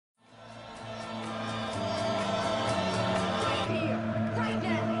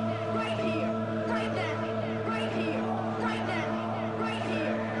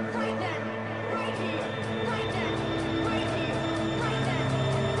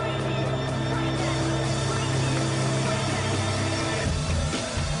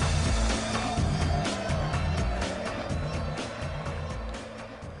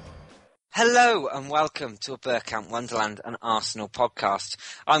Hello and welcome to a Bergkamp Wonderland and Arsenal podcast.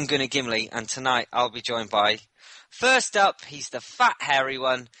 I'm Gunnar Gimli and tonight I'll be joined by, first up, he's the fat hairy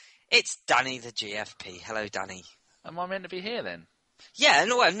one, it's Danny the GFP. Hello Danny. Am I meant to be here then? Yeah,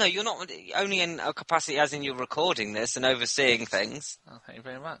 no, you're not, only in a capacity as in you're recording this and overseeing things. Oh, thank you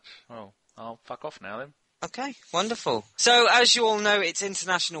very much. Well, I'll fuck off now then. Okay, wonderful. So, as you all know, it's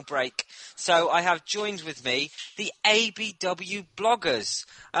international break. So, I have joined with me the ABW bloggers.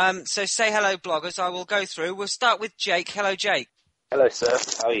 So, say hello, bloggers. I will go through. We'll start with Jake. Hello, Jake. Hello, sir.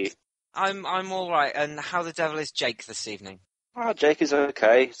 How are you? I'm all right. And how the devil is Jake this evening? Jake is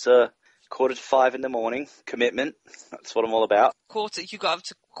okay. It's 4:45 in the morning. Commitment. That's what I'm all about. You got up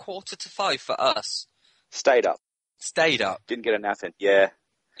to 4:45 for us. Stayed up. Stayed up. Didn't get a nap in. Yeah.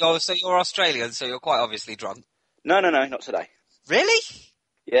 Oh, so you're Australian, so you're quite obviously drunk. No, not today. Really?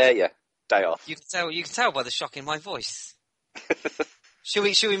 Yeah. Day off. You can tell by the shock in my voice. Shall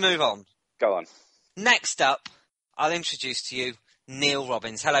we move on? Go on. Next up, I'll introduce to you Neil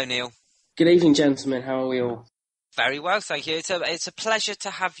Robbins. Hello, Neil. Good evening, gentlemen. How are we all? Very well, thank you. It's a pleasure to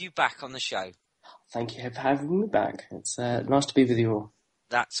have you back on the show. Thank you for having me back. It's nice to be with you all.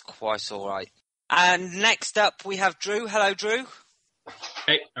 That's quite all right. And next up, we have Drew. Hello, Drew.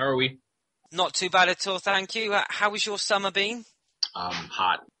 Hey, how are we? Not too bad at all, thank you. How has your summer been?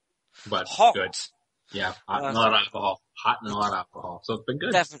 Hot, but hot. Good. Yeah, hot and a lot of alcohol. Hot and a lot of alcohol, so it's been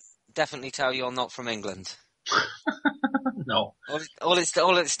good. Definitely tell you're not from England. No. All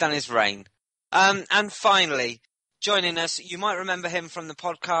it's done is rain. And finally, joining us, you might remember him from the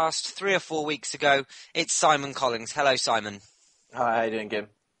podcast 3 or 4 weeks ago. It's Simon Collings. Hello, Simon. Hi, how you doing, Gim?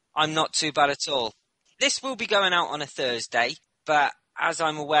 I'm not too bad at all. This will be going out on a Thursday, but as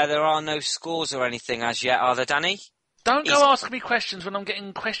I'm aware, there are no scores or anything as yet, are there, Danny? Don't go asking me questions when I'm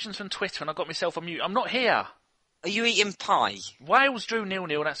getting questions from Twitter and I've got myself on mute. I'm not here. Are you eating pie? Wales drew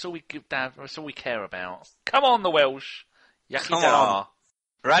 0-0, that's all that's all we care about. Come on, the Welsh. Yucky Come da. on.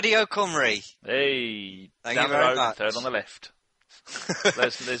 Radio Cymru. Hey, Thank down you the very road, much. third on the left.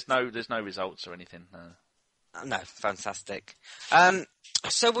 there's no results or anything. No. No, fantastic.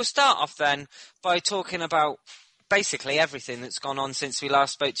 So we'll start off then by talking about basically everything that's gone on since we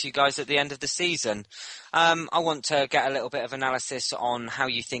last spoke to you guys at the end of the season. I want to get a little bit of analysis on how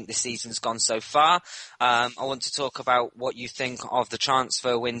you think the season's gone so far. I want to talk about what you think of the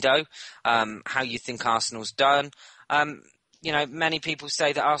transfer window, how you think Arsenal's done. Many people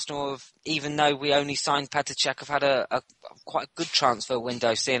say that Arsenal have, even though we only signed Petr Cech, have had a quite a good transfer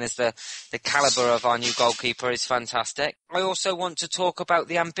window, seeing as the calibre of our new goalkeeper is fantastic. I also want to talk about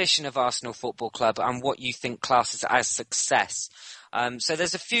the ambition of Arsenal Football Club and what you think classes as success. So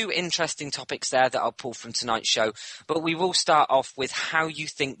there's a few interesting topics there that I'll pull from tonight's show, but we will start off with how you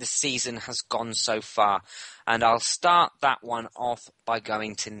think the season has gone so far. And I'll start that one off by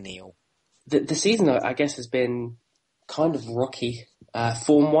going to Neil. The season, I guess, has been kind of rocky.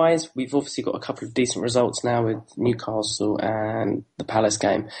 Form-wise, we've obviously got a couple of decent results now with Newcastle and the Palace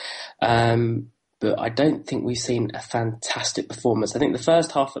game. But I don't think we've seen a fantastic performance. I think the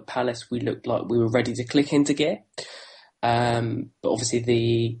first half at Palace, we looked like we were ready to click into gear. But obviously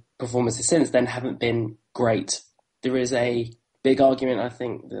the performances since then haven't been great. There is a big argument, I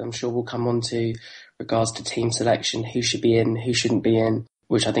think, that I'm sure we'll come on to regards to team selection, who should be in, who shouldn't be in,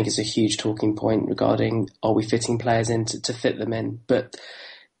 which I think is a huge talking point regarding are we fitting players in to fit them in. But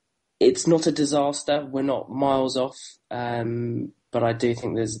it's not a disaster. We're not miles off. But I do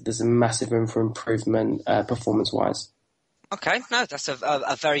think there's a massive room for improvement performance-wise. Okay, no, that's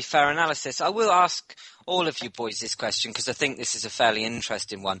a very fair analysis. I will ask all of you boys this question because I think this is a fairly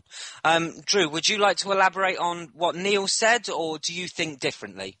interesting one. Drew, would you like to elaborate on what Neil said, or do you think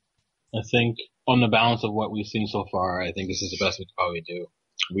differently? I think on the balance of what we've seen so far, I think this is the best we could probably do.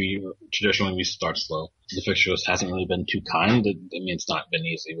 Traditionally we start slow. The fixtures hasn't really been too kind. I mean, it's not been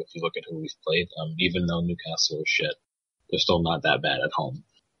easy if you look at who we've played. Even though Newcastle is shit, they're still not that bad at home.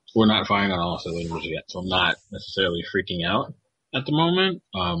 We're not firing on all cylinders yet, so I'm not necessarily freaking out at the moment.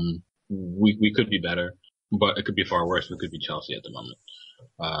 We could be better, but it could be far worse. We could be Chelsea at the moment.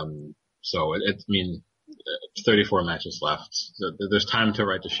 So 34 matches left. There's time to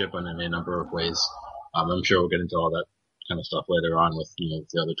right the ship in a number of ways. I'm sure we'll get into all that kind of stuff later on with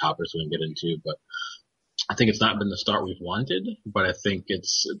the other topics we can get into, but I think it's not been the start we've wanted, but I think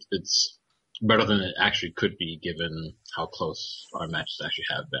it's better than it actually could be given how close our matches actually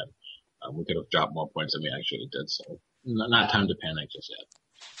have been. We could have dropped more points than we actually did, so not time to panic just yet.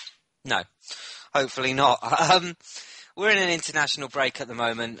 No, hopefully not. We're in an international break at the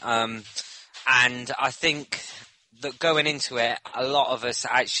moment, and I think that going into it, a lot of us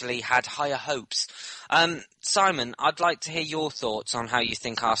actually had higher hopes. Simon, I'd like to hear your thoughts on how you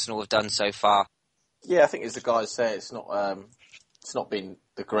think Arsenal have done so far. Yeah, I think as the guys say, it's not been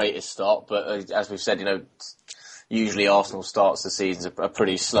the greatest start, but as we've said, usually Arsenal starts the season a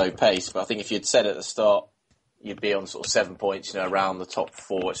pretty slow pace. But I think if you'd said at the start you'd be on sort of 7 points, around the top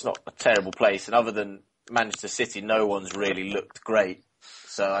four, it's not a terrible place. And other than Manchester City, no one's really looked great.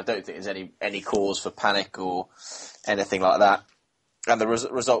 So I don't think there's any cause for panic or anything like that. And the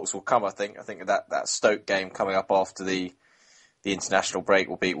results will come. I think that Stoke game coming up after the international break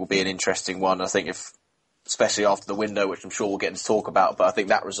will be an interesting one. I think especially after the window, which I'm sure we'll get to talk about, but I think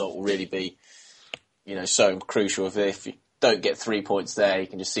that result will really be, so crucial. If you don't get 3 points there, you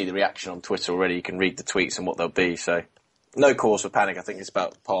can just see the reaction on Twitter already. You can read the tweets and what they'll be. So no cause for panic. I think it's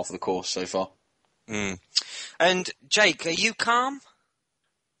about par for the course so far. Mm. And Jake, are you calm?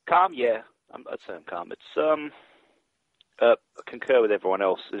 Calm, yeah. I'd say I'm calm. It's I concur with everyone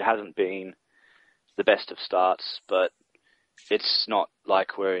else. It hasn't been the best of starts, but it's not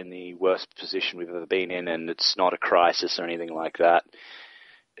like we're in the worst position we've ever been in, and it's not a crisis or anything like that.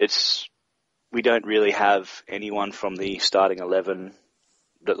 We don't really have anyone from the starting 11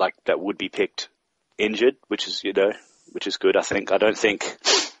 that would be picked injured, which is good. I don't think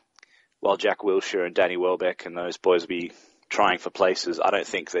while Jack Wilshere and Danny Welbeck and those boys will be trying for places, I don't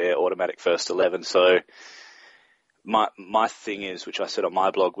think they're automatic first 11. So my thing is, which I said on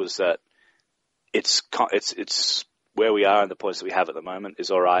my blog, was that it's where we are and the points that we have at the moment is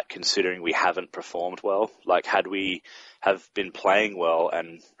all right, considering we haven't performed well. Like, had we have been playing well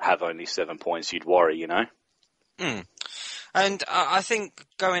and have only 7 points, you'd worry, Mm. And I think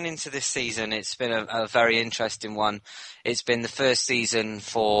going into this season, it's been a very interesting one. It's been the first season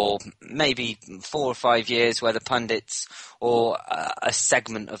for maybe 4 or 5 years where the pundits, or a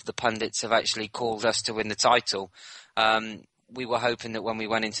segment of the pundits, have actually called us to win the title. We were hoping that when we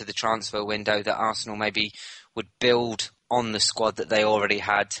went into the transfer window that Arsenal maybe would build on the squad that they already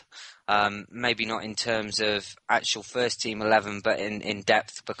had. Maybe not in terms of actual first team 11, but in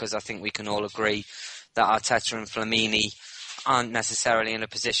depth, because I think we can all agree that Arteta and Flamini aren't necessarily in a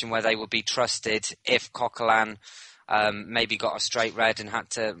position where they would be trusted if Coquelin maybe got a straight red and had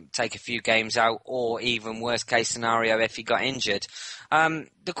to take a few games out, or even worst case scenario if he got injured.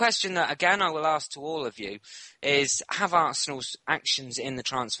 The question that, again, I will ask to all of you is, have Arsenal's actions in the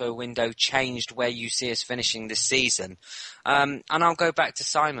transfer window changed where you see us finishing this season? And I'll go back to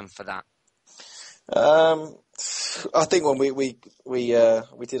Simon for that. I think when we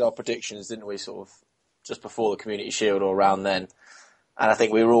did our predictions, didn't we, sort of just before the Community Shield or around then, and I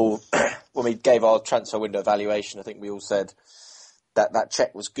think we were all, when we gave our transfer window evaluation, I think we all said that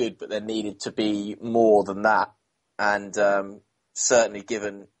check was good, but there needed to be more than that. And certainly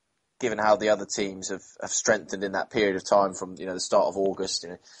given how the other teams have strengthened in that period of time from the start of August,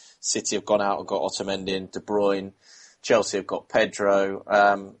 City have gone out and got Otamendi in, De Bruyne, Chelsea have got Pedro.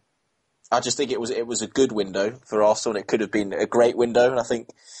 I just think it was a good window for Arsenal, and it could have been a great window. And I think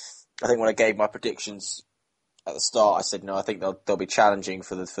when I gave my predictions at the start, I said, I think they'll be challenging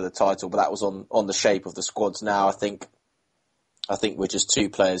for the title, but that was on the shape of the squads now. I think we're just 2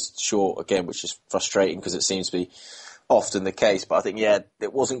 players short again, which is frustrating because it seems to be often the case. But I think,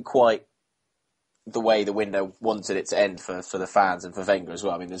 it wasn't quite the way the window wanted it to end for the fans and for Wenger as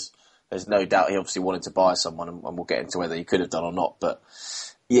well. I mean, there's no doubt he obviously wanted to buy someone, and we'll get into whether he could have done or not. But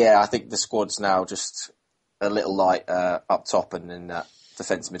I think the squad's now just a little light up top and in that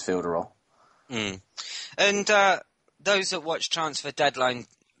defensive midfielder role. Mm. And those that watch Transfer Deadline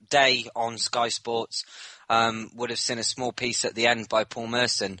Day on Sky Sports would have seen a small piece at the end by Paul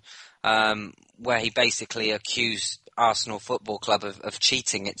Merson, where he basically accused Arsenal Football Club of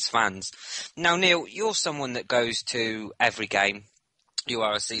cheating its fans. Now, Neil, you're someone that goes to every game. You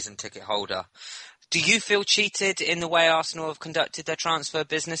are a season ticket holder. Do you feel cheated in the way Arsenal have conducted their transfer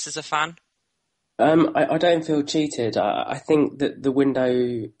business as a fan? I don't feel cheated. I think that the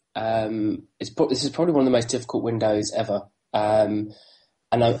window this is probably one of the most difficult windows ever, and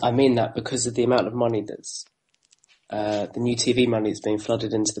I mean that because of the amount of money that's the new TV money that's being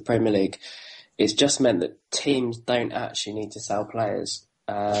flooded into the Premier League. It's just meant that teams don't actually need to sell players.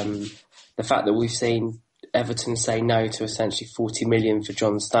 The fact that we've seen Everton say no to essentially 40 million for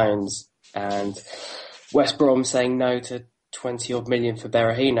John Stones, and West Brom saying no to 20 odd million for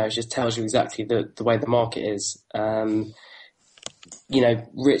Berahino just tells you exactly the way the market is.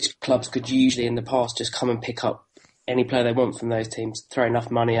 Rich clubs could usually in the past just come and pick up any player they want from those teams, throw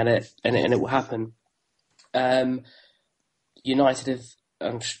enough money at it, and it will happen. United have,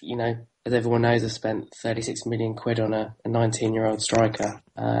 as everyone knows, have spent 36 million quid on a 19-year-old striker.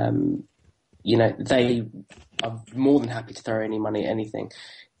 They are more than happy to throw any money at anything.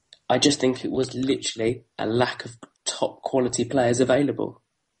 I just think it was literally a lack of top quality players available.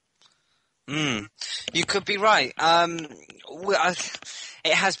 You could be right.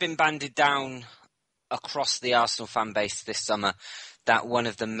 It has been banded down across the Arsenal fan base this summer that one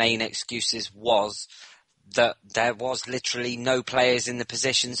of the main excuses was that there was literally no players in the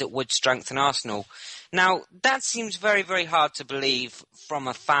positions that would strengthen Arsenal. Now, that seems very, very hard to believe from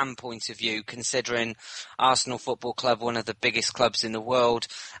a fan point of view, considering Arsenal Football Club, one of the biggest clubs in the world,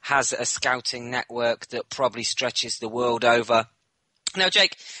 has a scouting network that probably stretches the world over. Now,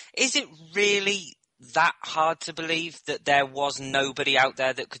 Jake, is it really that hard to believe that there was nobody out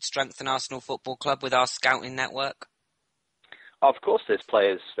there that could strengthen Arsenal Football Club with our scouting network? Of course there's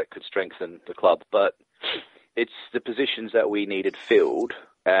players that could strengthen the club, but it's the positions that we needed filled.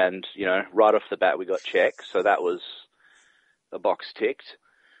 And, right off the bat we got Czech, so that was a box ticked.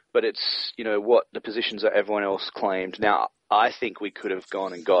 But it's, what the positions that everyone else claimed. Now, I think we could have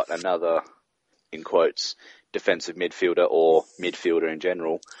gone and got another, in quotes, defensive midfielder or midfielder in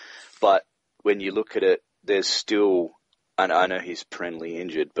general. But when you look at it, there's still, and I know he's perennially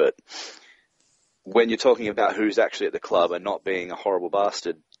injured, but when you're talking about who's actually at the club and not being a horrible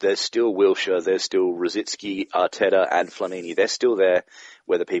bastard, there's still Wilshere, there's still Rosicky, Arteta and Flanini. They're still there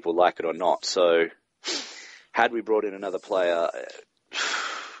whether people like it or not. So had we brought in another player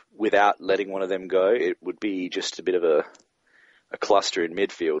without letting one of them go, it would be just a bit of a cluster in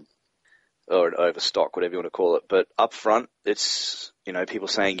midfield or an overstock, whatever you want to call it. But up front, it's, people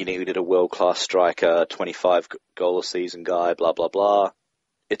saying you needed a world-class striker, 25 goal a season guy, blah, blah, blah.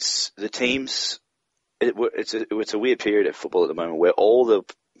 It's the teams... It's a weird period of football at the moment where all the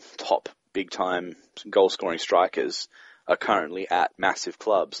top big-time goal-scoring strikers are currently at massive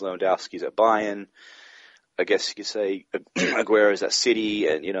clubs. Lewandowski's at Bayern. I guess you could say Aguero's at City,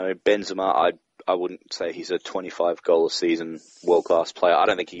 and Benzema. I wouldn't say he's a 25 goal a season world-class player. I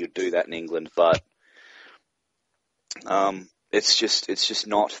don't think he would do that in England, but it's just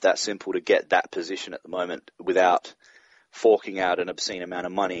not that simple to get that position at the moment without forking out an obscene amount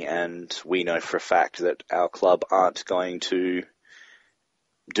of money, and we know for a fact that our club aren't going to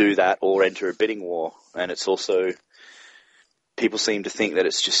do that or enter a bidding war. And it's also, people seem to think that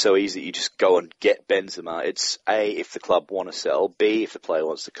it's just so easy that you just go and get Benzema. It's A, if the club want to sell, B, if the player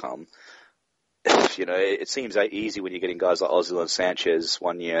wants to come. It seems easy when you're getting guys like Ozil and Sanchez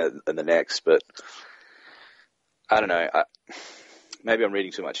one year and the next, but I don't know. Maybe I'm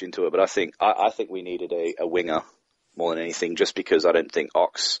reading too much into it, but I think we needed a winger more than anything, just because I don't think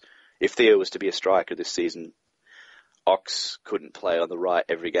Ox, if Theo was to be a striker this season, Ox couldn't play on the right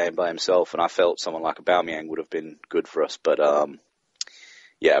every game by himself, and I felt someone like Aubameyang would have been good for us. But I've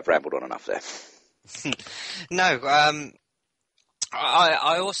rambled on enough there. No,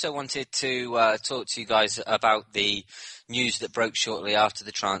 I also wanted to talk to you guys about the news that broke shortly after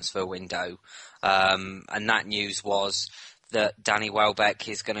the transfer window, and that news was that Danny Welbeck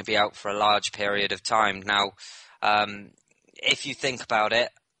is going to be out for a large period of time. Now, if you think about it,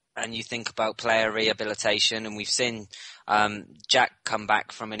 and you think about player rehabilitation, and we've seen Jack come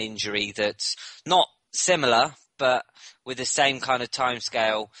back from an injury that's not similar, but with the same kind of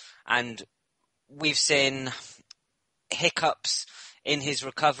timescale, and we've seen hiccups in his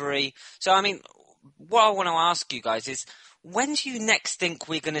recovery. So, what I want to ask you guys is, when do you next think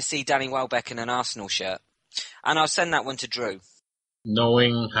we're going to see Danny Welbeck in an Arsenal shirt? And I'll send that one to Drew.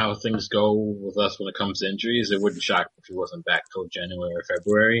 Knowing how things go with us when it comes to injuries, it wouldn't shock me if he wasn't back till January or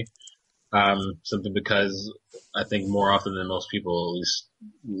February. Simply because I think more often than most people, at least,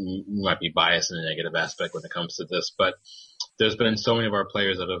 we might be biased in a negative aspect when it comes to this, but there's been so many of our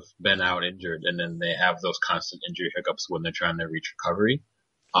players that have been out injured, and then they have those constant injury hiccups when they're trying to reach recovery.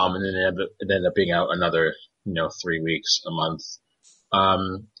 And then they end up being out another, 3 weeks, a month.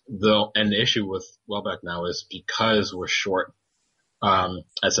 The issue with Welbeck now is because we're short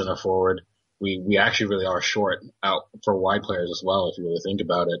at center forward, we actually really are short out for wide players as well, if you really think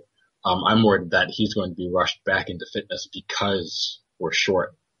about it. I'm worried that he's going to be rushed back into fitness because we're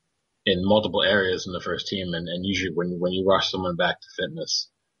short in multiple areas in the first team, and usually when you rush someone back to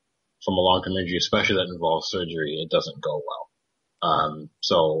fitness from a long-term injury, especially that involves surgery, it doesn't go well. I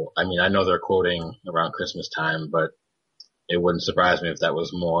know they're quoting around Christmas time, but it wouldn't surprise me if that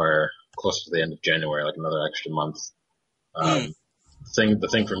was more close to the end of January, like another extra month. The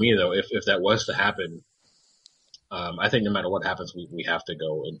thing for me though, if that was to happen, I think no matter what happens, we have to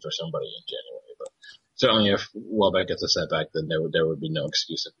go in for somebody in January. But certainly if Welbeck gets a setback, then there would be no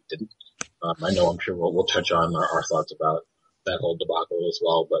excuse if he didn't. I know I'm sure we'll touch on our thoughts about that whole debacle as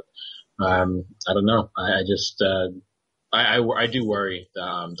well, but I don't know. I just I do worry.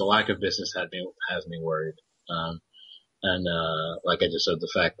 The lack of business has me worried. And like I just said,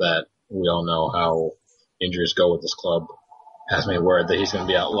 the fact that we all know how injuries go with this club has me worried that he's going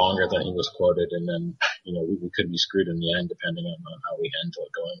to be out longer than he was quoted, and then we could be screwed in the end depending on how we handle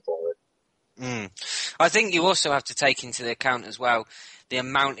it going forward. I think you also have to take into account as well the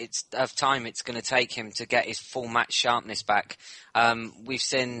amount of time it's going to take him to get his full match sharpness back. We've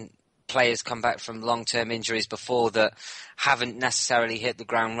seen players come back from long-term injuries before that haven't necessarily hit the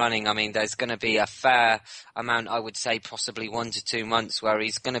ground running. I mean, there's going to be a fair amount, I would say possibly 1 to 2 months, where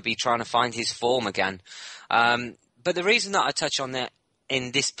he's going to be trying to find his form again. But the reason that I touch on that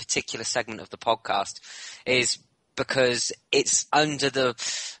in this particular segment of the podcast is because it's under the,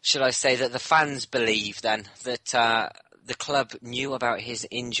 should I say, that the fans believe then that the club knew about his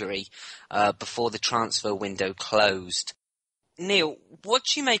injury before the transfer window closed. Neil, what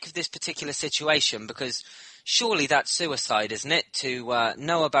do you make of this particular situation? Because surely that's suicide, isn't it? To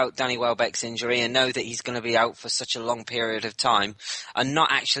know about Danny Welbeck's injury and know that he's going to be out for such a long period of time and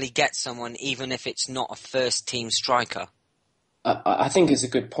not actually get someone, even if it's not a first-team striker. I think it's a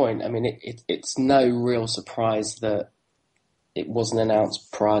good point. I mean, it's no real surprise that it wasn't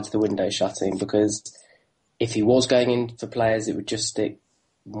announced prior to the window shutting, because if he was going in for players, it would just stick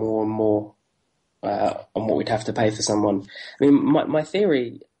more and more on what we'd have to pay for someone. I mean, my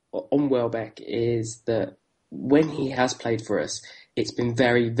theory on Welbeck is that when he has played for us, it's been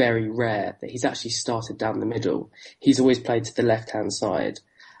very, very rare that he's actually started down the middle. He's always played to the left-hand side.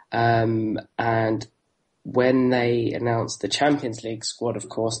 And when they announced the Champions League squad, of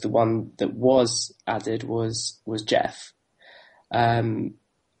course, the one that was added was Jeff. And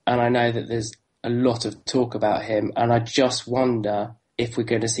I know that there's a lot of talk about him, and I just wonder if we're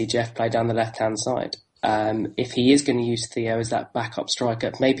going to see Jeff play down the left-hand side. If he is going to use Theo as that backup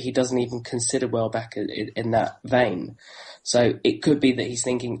striker, maybe he doesn't even consider Welbeck in that vein. So it could be that he's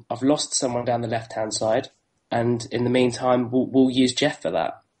thinking, I've lost someone down the left-hand side, and in the meantime, we'll use Jeff for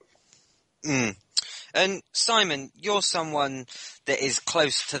that. And Simon, you're someone that is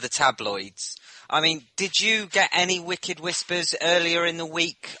close to the tabloids. I mean, did you get any wicked whispers earlier in the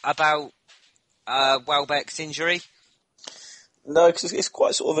week about Welbeck's injury? No, because it's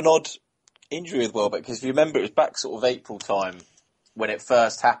quite sort of an odd injury with Welbeck, because if you remember, it was back sort of April time when it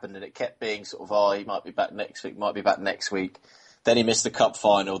first happened, and it kept being sort of, he might be back next week, Then he missed the cup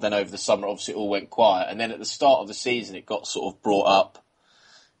final, then over the summer, obviously it all went quiet. And then at the start of the season, it got sort of brought up,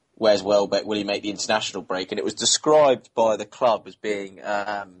 where's Welbeck, will he make the international break? And it was described by the club as being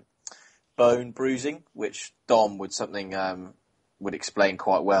bone bruising, which Dom would explain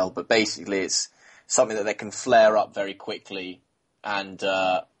quite well. But basically it's something that they can flare up very quickly. And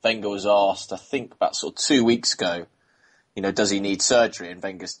Wenger was asked, I think about sort of 2 weeks ago, does he need surgery? And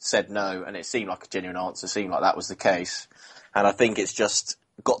Wenger said no, and it seemed like a genuine answer, seemed like that was the case. And I think it's just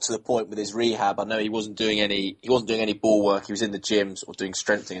got to the point with his rehab. I know he wasn't doing any ball work. He was in the gym sort of doing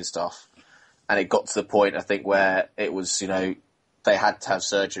strengthening and stuff. And it got to the point, I think, where it was, they had to have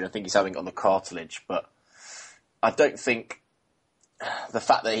surgery. I think he's having it on the cartilage. But I don't think the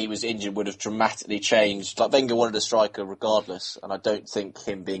fact that he was injured would have dramatically changed. Like, Wenger wanted a striker regardless, and I don't think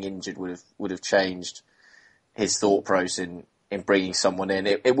him being injured would have changed his thought process in bringing someone in.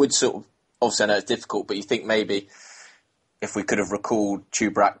 It would sort of, obviously I know it's difficult, but you think maybe if we could have recalled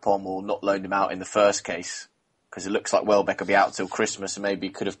Akpom or not loaned him out in the first case, because it looks like Welbeck will be out till Christmas, and maybe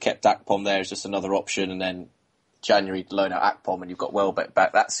could have kept Akpom there as just another option, and then January loan out Akpom and you've got Welbeck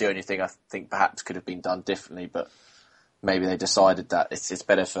back. That's the only thing I think perhaps could have been done differently, but maybe they decided that it's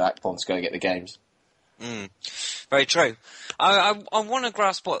better for Akpom to go and get the games. Very true. I want to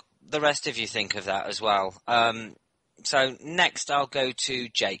grasp what the rest of you think of that as well. So next I'll go to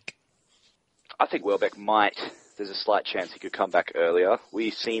Jake. I think Welbeck there's a slight chance he could come back earlier.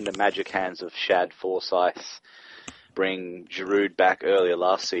 We've seen the magic hands of Shad Forsyth bring Giroud back earlier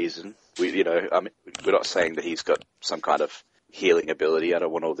last season. We're not saying that he's got some kind of healing ability. I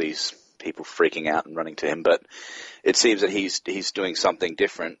don't want all these people freaking out and running to him, but it seems that he's doing something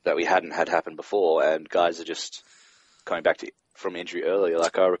different that we hadn't had happen before, and guys are just coming back from injury earlier.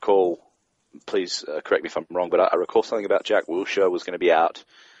 Like I recall, please correct me if I'm wrong, but I recall something about Jack Wilshere was going to be out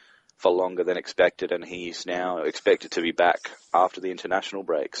for longer than expected, and he's now expected to be back after the international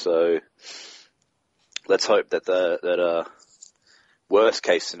break. So let's hope that that worst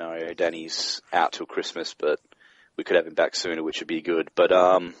case scenario, Danny's out till Christmas, but we could have him back sooner, which would be good. But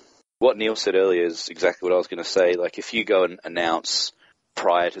what Neil said earlier is exactly what I was going to say. Like, if you go and announce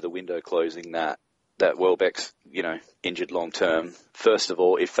prior to the window closing that Welbeck's, injured long term, first of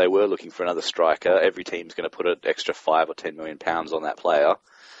all, if they were looking for another striker, every team's going to put an extra £5 or £10 million on that player.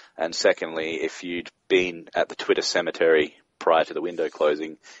 And secondly, if you'd been at the Twitter cemetery prior to the window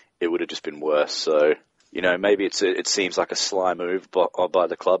closing, it would have just been worse. So maybe it seems like a sly move by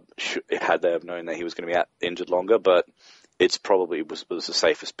the club had they have known that he was going to be out injured longer, but it's probably was the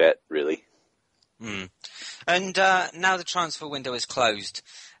safest bet, really. Mm. And now the transfer window is closed,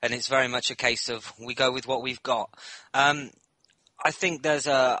 and it's very much a case of we go with what we've got. I think there's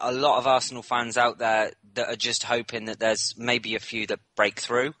a lot of Arsenal fans out there that are just hoping that there's maybe a few that break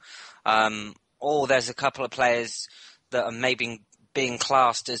through, or there's a couple of players that are maybe being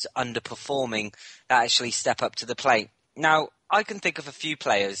classed as underperforming that actually step up to the plate. Now, I can think of a few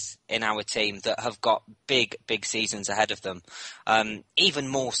players in our team that have got big seasons ahead of them, even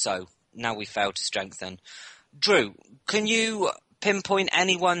more so now we failed to strengthen. Drew, can you pinpoint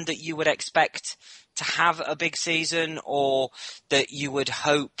anyone that you would expect to have a big season, or that you would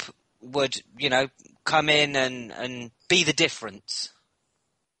hope would, come in and be the difference?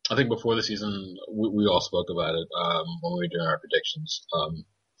 I think before the season, we all spoke about it when we were doing our predictions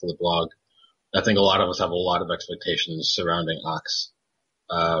for the blog. I think a lot of us have a lot of expectations surrounding Ox.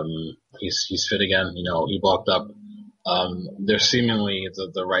 He's fit again. He bulked up. There's seemingly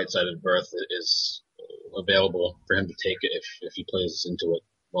the right-sided berth is available for him to take it if he plays into it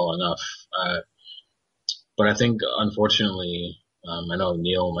well enough. But I think, unfortunately, I know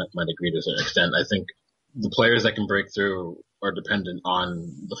Neil might agree to a certain extent. I think the players that can break through are dependent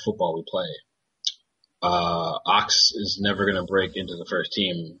on the football we play. Ox is never going to break into the first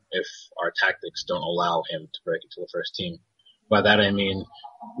team if our tactics don't allow him to break into the first team. By that I mean,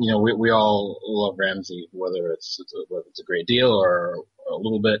 we all love Ramsey, whether it's a great deal or a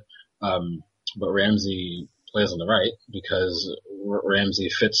little bit. But Ramsey plays on the right because Ramsey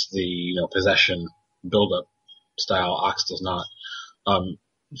fits the possession build-up style. Ox does not.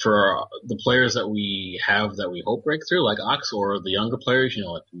 For the players that we have that we hope break through, like Ox, or the younger players,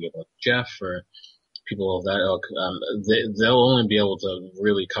 like we have Jeff or people of that ilk, they'll only be able to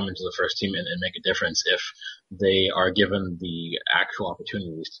really come into the first team and make a difference if they are given the actual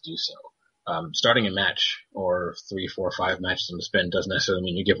opportunities to do so. Starting a match or 3, 4, 5 matches on the spin doesn't necessarily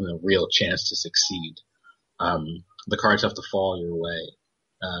mean you're given a real chance to succeed. The cards have to fall your way.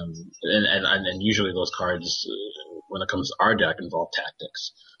 And usually those cards, when it comes to our deck, involve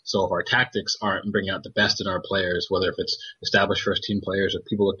tactics. So if our tactics aren't bringing out the best in our players, whether if it's established first team players or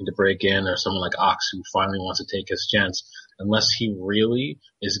people looking to break in, or someone like Ox who finally wants to take his chance, unless he really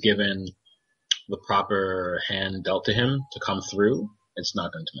is given the proper hand dealt to him to come through, it's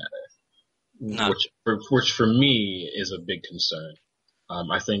not going to matter. No. Which for me is a big concern.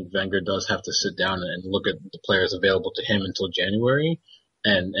 I think Wenger does have to sit down and look at the players available to him until January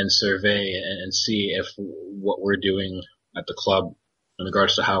and survey and see if what we're doing at the club in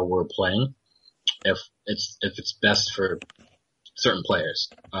regards to how we're playing, if it's best for certain players.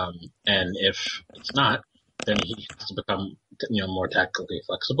 And if it's not, then he has to become more tactically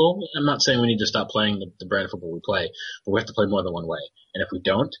flexible. I'm not saying we need to stop playing the brand of football we play, but we have to play more than one way. And if we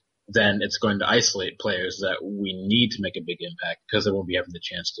don't, then it's going to isolate players that we need to make a big impact because they won't be having the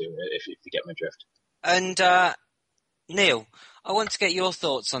chance to, if you get my drift. And Neil, I want to get your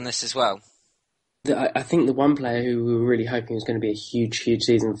thoughts on this as well. I think the one player who we were really hoping was going to be a huge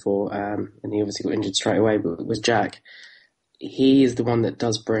season for, and he obviously got injured straight away, but was Jack. He is the one that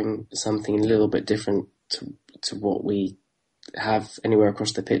does bring something a little bit different to what we have anywhere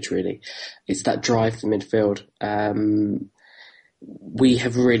across the pitch, really. It's that drive for midfield. We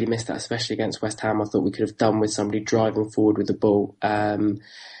have really missed that, especially against West Ham. I thought we could have done with somebody driving forward with the ball.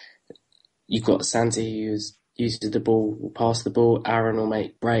 You've got Santi who's uses the ball, will pass the ball. Aaron will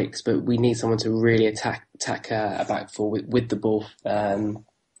make breaks, but we need someone to really attack a back four with the ball and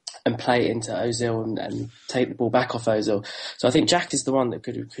play it into Ozil and take the ball back off Ozil. So I think Jack is the one that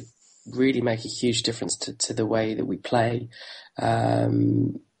could really make a huge difference to the way that we play.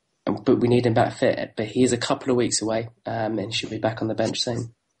 But we need him back fit. But he is a couple of weeks away, and should be back on the bench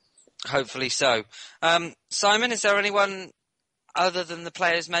soon. Hopefully so. Simon, is there anyone other than the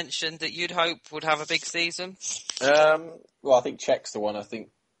players mentioned that you'd hope would have a big season? Well, I think Czech's the one. I think,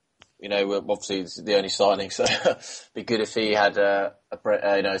 obviously it's the only signing, so it'd be good if he had a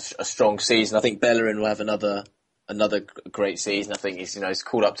strong season. I think Bellerin will have another great season. I think he's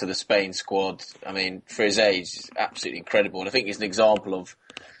called up to the Spain squad. I mean, for his age, he's absolutely incredible. And I think he's an example of,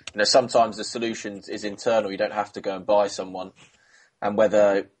 sometimes the solution is internal. You don't have to go and buy someone. And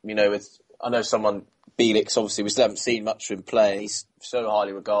whether, I know someone, Belix, obviously, we still haven't seen much of him play. He's so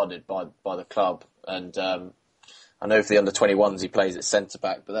highly regarded by the club. And I know for the under-21s he plays at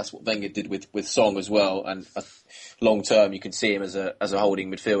centre-back, but that's what Wenger did with Song as well. And long-term, you can see him as a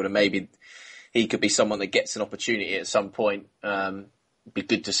holding midfielder. Maybe he could be someone that gets an opportunity at some point. It'd be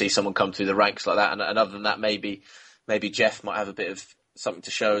good to see someone come through the ranks like that. And other than that, maybe Jeff might have a bit of something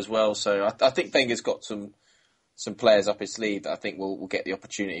to show as well. So I think Wenger's got some players up his sleeve that I think will get the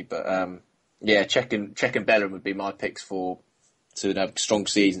opportunity. But Cech and Bellerin would be my picks to have strong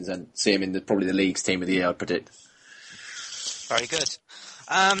seasons and see him in probably the league's team of the year, I'd predict. Very good.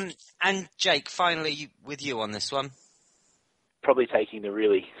 And Jake, finally with you on this one. Probably taking the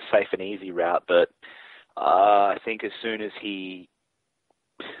really safe and easy route, but I think as soon as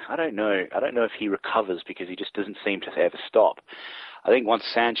I don't know if he recovers, because he just doesn't seem to ever stop. I think once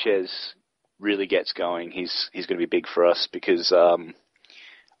Sanchez really gets going, he's going to be big for us, because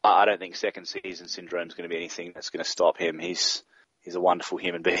I don't think second season syndrome is going to be anything that's going to stop him. He's a wonderful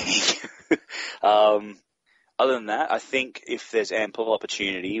human being. Other than that, I think if there's ample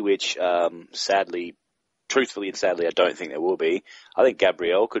opportunity, which truthfully and sadly, I don't think there will be, I think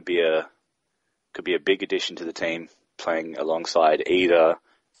Gabriel could be a big addition to the team, playing alongside either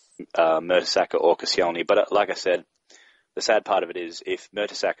Mertesacker or Koscielny. But like I said, the sad part of it is if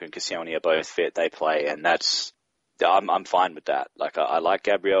Mertesacker and Koscielny are both fit, they play, and I'm fine with that. Like I like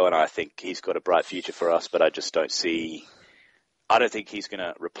Gabriel, and I think he's got a bright future for us. But I just don't think he's going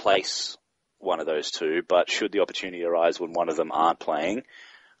to replace one of those two. But should the opportunity arise when one of them aren't playing,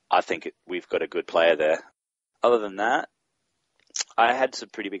 I think we've got a good player there. Other than that, I had some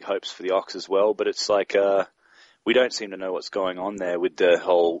pretty big hopes for the Ox as well, but it's like we don't seem to know what's going on there with the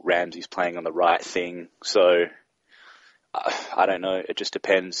whole Ramsey's playing on the right thing. So I don't know. It just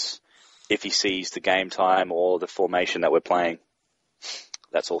depends if he sees the game time or the formation that we're playing.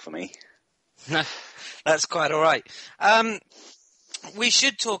 That's all for me. That's quite all right. We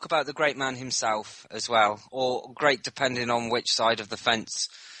should talk about the great man himself as well, or great depending on which side of the fence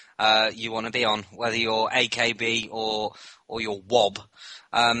you want to be on, whether you're AKB or you're WOB.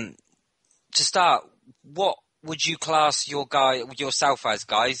 To start, what would you class yourself as,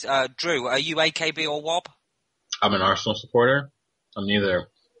 guys? Drew, are you AKB or WOB? I'm an Arsenal supporter. I'm neither.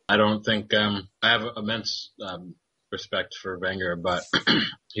 I don't think I have immense respect for Wenger, but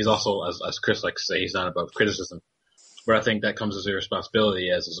he's also, as Chris likes to say, he's not above criticism. But I think that comes as a responsibility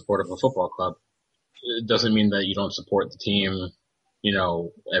as a supporter of a football club. It doesn't mean that you don't support the team,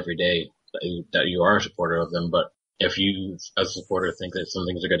 every day, that you are a supporter of them. But if you, as a supporter, think that some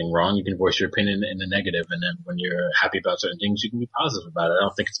things are getting wrong, you can voice your opinion in the negative. And then when you're happy about certain things, you can be positive about it. I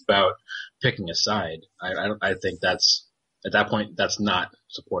don't think it's about picking a side. I think that's, at that point, that's not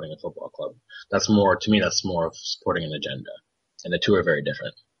supporting a football club. That's more of supporting an agenda. And the two are very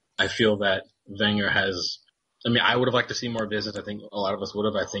different. I feel that Wenger I would have liked to see more visits. I think a lot of us would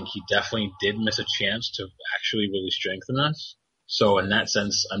have. I think he definitely did miss a chance to actually really strengthen us. So in that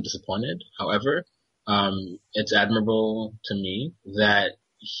sense, I'm disappointed. However, it's admirable to me that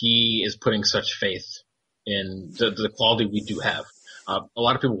he is putting such faith in the quality we do have. A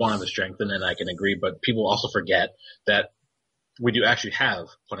lot of people want him to strengthen, and I can agree, but people also forget that we do actually have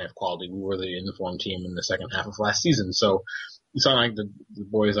plenty of quality. We were the informed team in the second half of last season, so it's not like the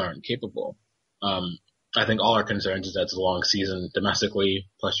boys aren't capable. I think all our concerns is that it's a long season domestically,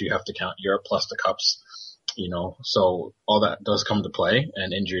 plus you have to count Europe plus the cups, so all that does come to play,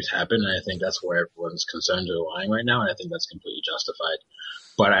 and injuries happen, and I think that's where everyone's concerns are lying right now, and I think that's completely justified.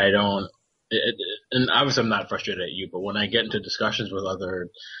 But and obviously I'm not frustrated at you, but when I get into discussions with other,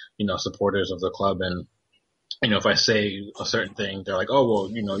 supporters of the club, and, if I say a certain thing, they're like, oh, well,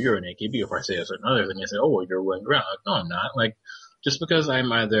 you're an AKB. If I say a certain other thing, they say, oh, well, you're winning ground. Like, no, I'm not. Like, just because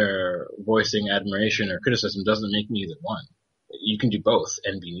I'm either voicing admiration or criticism doesn't make me either one. You can do both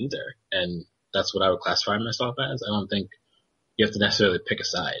and be neither. And that's what I would classify myself as. I don't think you have to necessarily pick a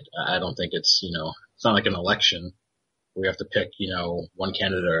side. I don't think it's not like an election where you have to pick, one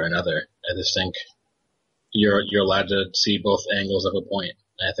candidate or another. I just think you're allowed to see both angles of a point.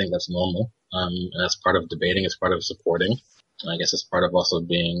 And I think that's normal. And that's part of debating. It's part of supporting. And I guess it's part of also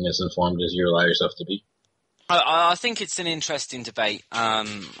being as informed as you allow yourself to be. I think it's an interesting debate.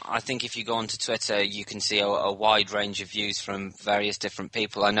 I think if you go onto Twitter, you can see a wide range of views from various different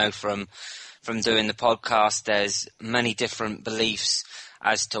people. I know from doing the podcast, there's many different beliefs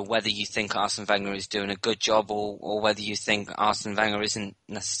as to whether you think Arsene Wenger is doing a good job or whether you think Arsene Wenger isn't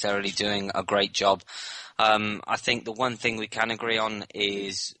necessarily doing a great job. I think the one thing we can agree on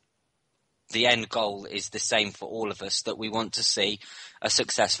is the end goal is the same for all of us, that we want to see a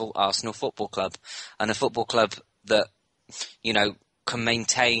successful Arsenal Football Club, and a football club that, can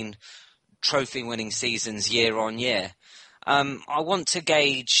maintain trophy-winning seasons year on year. I want to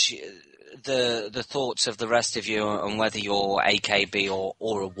gauge the thoughts of the rest of you on whether you're AKB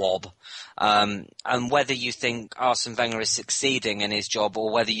or a WOB, and whether you think Arsene Wenger is succeeding in his job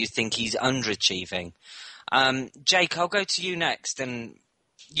or whether you think he's underachieving. Jake, I'll go to you next, and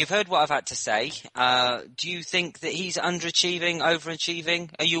you've heard what I've had to say. Do you think that he's underachieving,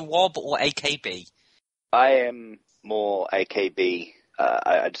 overachieving? Are you WOB or AKB? I am more AKB.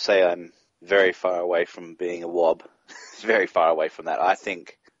 I'd say I'm very far away from being a wob. Very far away from that. I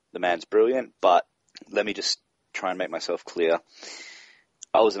think the man's brilliant, but let me just try and make myself clear.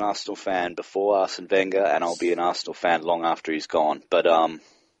 I was an Arsenal fan before Arsene Wenger, and I'll be an Arsenal fan long after he's gone. But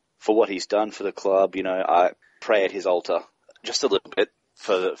for what he's done for the club, I pray at his altar just a little bit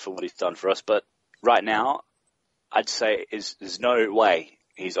for what he's done for us. But right now, I'd say there's no way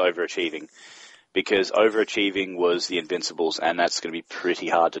he's overachieving, because overachieving was the Invincibles, and that's going to be pretty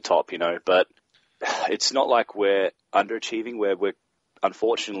hard to top, But it's not like we're underachieving, where we're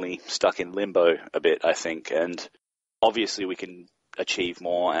unfortunately stuck in limbo a bit, I think. And obviously we can achieve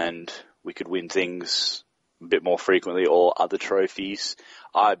more, and we could win things a bit more frequently, or other trophies.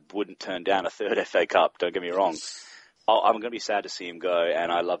 I wouldn't turn down a third FA Cup, don't get me wrong. I'm going to be sad to see him go,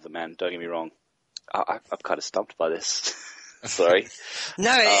 and I love the man, don't get me wrong. I'm kind of stumped by this. Sorry.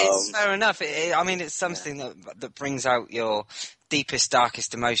 No, it's fair enough. It's something that brings out your deepest,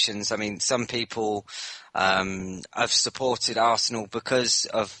 darkest emotions. I mean, some people have supported Arsenal because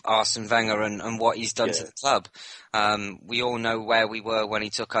of Arsene Wenger and what he's done to the club. We all know where we were when he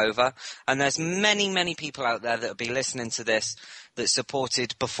took over, and there's many, many people out there that will be listening to this that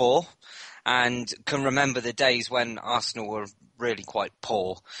supported before and can remember the days when Arsenal were really quite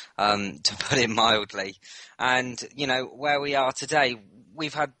poor, to put it mildly. And, where we are today,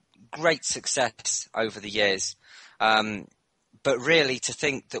 we've had great success over the years. But really, to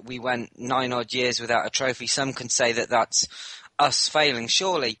think that we went 9 odd years without a trophy, some can say that that's us failing,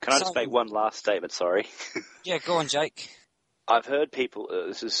 surely. Can I just make one last statement, sorry? Yeah, go on, Jake. I've heard people,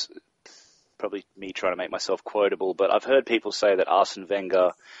 this is probably me trying to make myself quotable, but I've heard people say that Arsene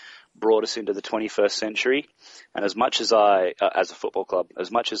Wenger brought us into the 21st century. And as much as as a football club,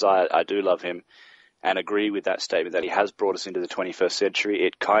 as much as I do love him and agree with that statement that he has brought us into the 21st century,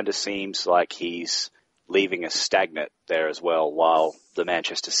 it kind of seems like he's leaving us stagnant there as well, while the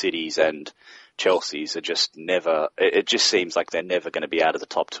Manchester Cities and Chelsea's are just never, it just seems like they're never going to be out of the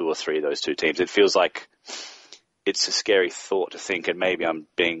top 2 or 3 of those two teams. It feels like it's a scary thought to think, and maybe I'm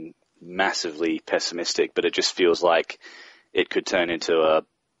being massively pessimistic, but it just feels like it could turn into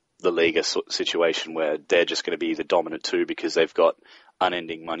the Liga situation where they're just going to be the dominant 2 because they've got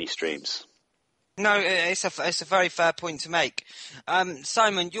unending money streams. No, it's a very fair point to make.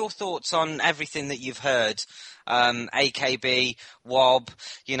 Simon, your thoughts on everything that you've heard, AKB, WOB,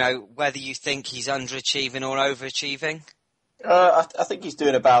 whether you think he's underachieving or overachieving? I think he's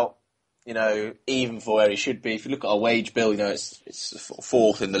doing about, even for where he should be. If you look at our wage bill, it's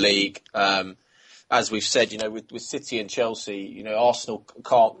 4th in the league. As we've said, with City and Chelsea, Arsenal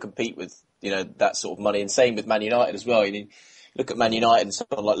can't compete with, that sort of money. And same with Man United as well. Look at Man United and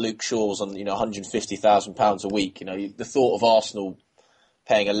someone like Luke Shaw's on, £150,000 a week. The thought of Arsenal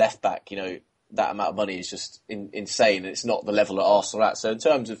paying a left back, that amount of money is just insane. And it's not the level that Arsenal are at. So in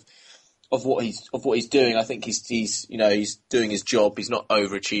terms of what he's doing, I think he's doing his job. He's not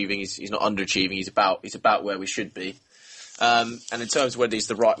overachieving. He's not underachieving. He's about where we should be. And in terms of whether he's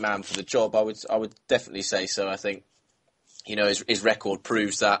the right man for the job, I would definitely say so. I think, his record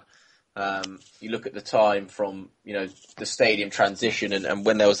proves that. You look at the time from, the stadium transition and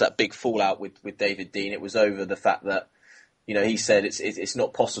when there was that big fallout with David Dein, it was over the fact that, he said it's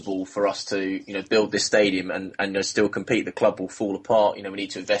not possible for us to, build this stadium and still compete. The club will fall apart. We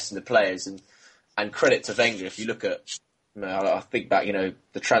need to invest in the players and credit to Wenger. If you look at, I think back,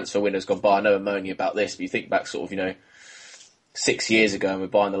 the transfer window's gone by. I know I'm moaning about this, but you think back sort of, 6 years ago and we're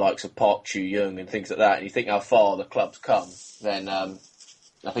buying the likes of Park Chu-young and things like that, and you think how far the club's come, then I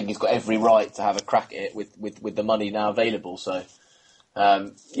think he's got every right to have a crack at it with the money now available. So,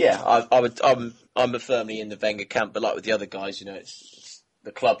 I'm firmly in the Wenger camp, but like with the other guys, it's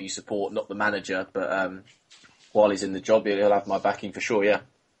the club you support, not the manager. But while he's in the job, he'll have my backing for sure, yeah.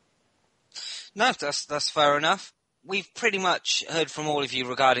 No, that's fair enough. We've pretty much heard from all of you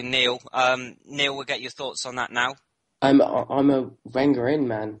regarding Neil. Neil, we'll get your thoughts on that now. I'm a Wenger in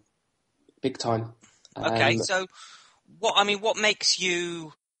man, big time. Okay, so what makes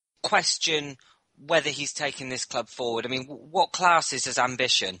you question whether he's taking this club forward? I mean, what classes as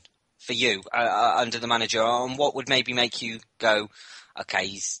ambition for you under the manager, and what would maybe make you go,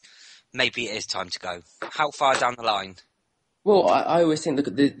 okay, maybe it is time to go? How far down the line? Well, I always think, look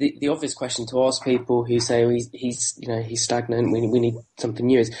at the obvious question to ask people who say he's stagnant. We need something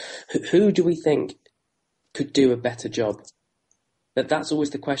new. Is who do we think could do a better job? That's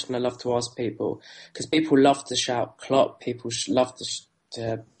always the question I love to ask people, because people love to shout Klopp. People love to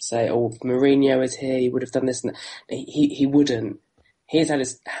say, "Oh, if Mourinho is here, he would have done this." And he wouldn't. he's had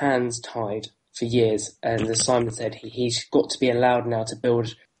his hands tied for years, and as Simon said, he's got to be allowed now to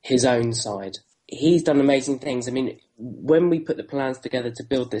build his own side. He's done amazing things. I mean, when we put the plans together to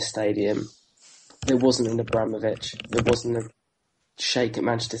build this stadium, there wasn't an Abramovich, there wasn't a Sheikh at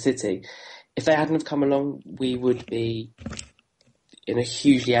Manchester City. If they hadn't have come along, we would be in a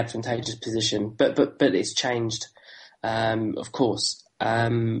hugely advantageous position. But it's changed, of course.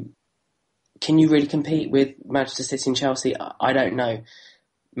 Can you really compete with Manchester City and Chelsea? I don't know.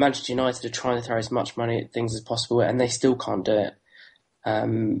 Manchester United are trying to throw as much money at things as possible, and they still can't do it.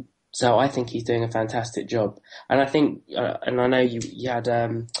 So I think he's doing a fantastic job. And I think, and I know you had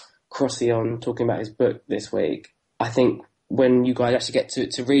Crossy on talking about his book this week. I think when you guys actually get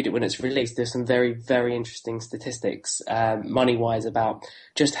to read it when it's released, there's some very, very interesting statistics, money-wise, about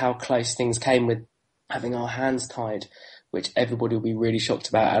just how close things came with having our hands tied, which everybody will be really shocked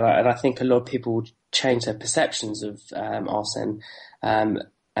about. And I think a lot of people will change their perceptions of Arsene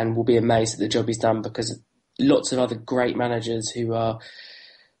and will be amazed at the job he's done, because lots of other great managers who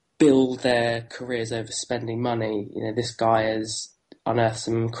build their careers over spending money, this guy has unearthed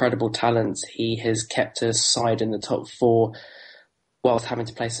some incredible talents. He has kept a side in the top 4 whilst having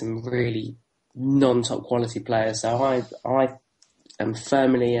to play some really non-top quality players. So I am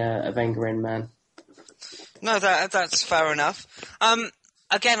firmly a Wenger in man. No, that's fair enough.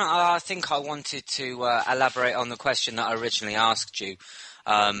 Again, I think I wanted to elaborate on the question that I originally asked you,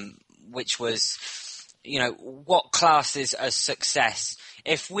 which was, what classes as success?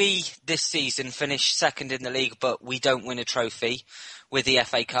 If we, this season, finish second in the league but we don't win a trophy with the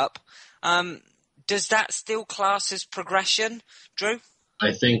FA Cup, does that still class as progression, Drew?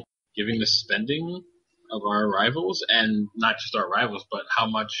 I think given the spending of our rivals, and not just our rivals, but how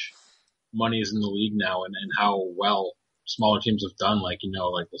much money is in the league now and how well smaller teams have done, like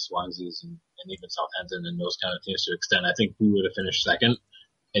the Swanseas and even Southampton and those kind of teams to extent, I think we would have finished second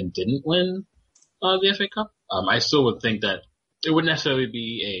and didn't win the FA Cup. I still would think that it wouldn't necessarily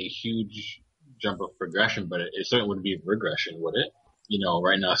be a huge jump of progression, but it certainly wouldn't be a regression, would it?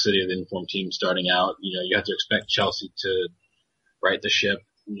 Right now, City are the informed team starting out. You have to expect Chelsea to right the ship.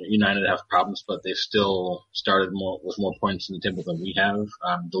 United have problems, but they've still started with more points in the table than we have.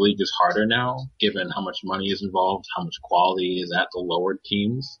 The league is harder now, given how much money is involved, how much quality is at the lower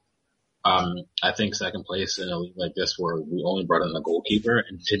teams. I think second place in a league like this, where we only brought in the goalkeeper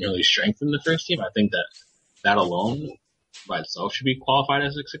and didn't really strengthen the first team, I think that alone by itself should be qualified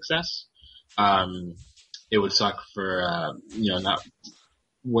as a success. It would suck for another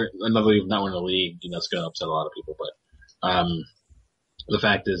league not win the league. It's going to upset a lot of people, but the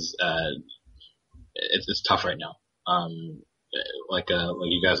fact is, it's tough right now. Like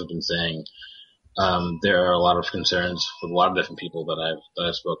you guys have been saying, there are a lot of concerns with a lot of different people that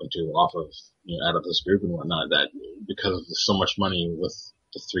I've spoken to off of, out of this group and whatnot, that because of so much money with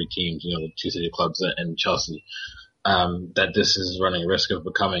the 3 teams, the 2 city clubs and Chelsea, that this is running a risk of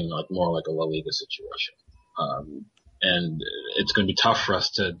becoming more like a La Liga situation. And it's going to be tough for us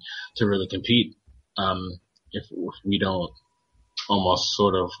to really compete, if we don't almost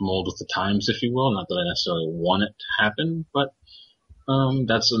sort of mold with the times, if you will. Not that I necessarily want it to happen, but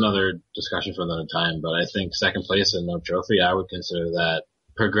that's another discussion for another time. But I think second place and no trophy, I would consider that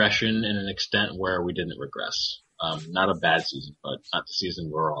progression in an extent where we didn't regress. Not a bad season, but not the season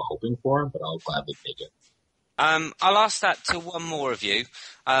we're all hoping for, but I'll gladly take it. I'll ask that to one more of you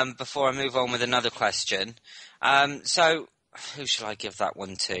before I move on with another question. So, who shall I give that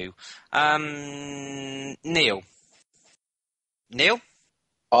one to? Neil?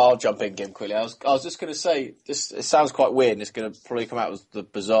 I'll jump in, Gim, quickly. I was just going to say, it sounds quite weird, and it's going to probably come out as the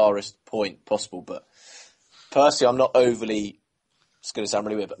bizarrest point possible, but personally, I'm not overly, it's going to sound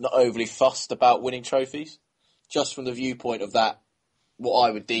really weird, but not overly fussed about winning trophies. Just from the viewpoint of that, what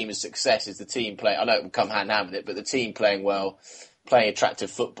I would deem as success is the team play. I know it will come hand in hand with it, but the team playing well, playing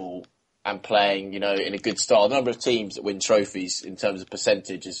attractive football, and playing, in a good style. The number of teams that win trophies in terms of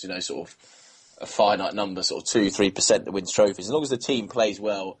percentage is, sort of a finite number, sort of 2-3% that wins trophies. As long as the team plays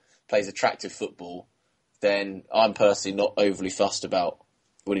well, plays attractive football, then I'm personally not overly fussed about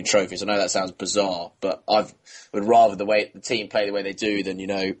winning trophies. I know that sounds bizarre, but I would rather the team play the way they do than,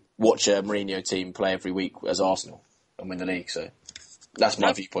 watch a Mourinho team play every week as Arsenal and win the league. So that's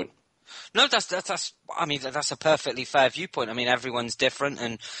my viewpoint. No, that's a perfectly fair viewpoint. I mean, everyone's different,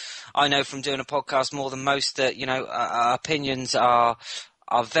 and I know from doing a podcast more than most that, our opinions are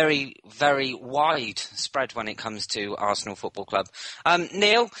very, very wide spread when it comes to Arsenal Football Club.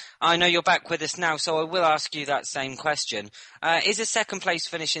 Neil, I know you're back with us now, so I will ask you that same question. Is a second place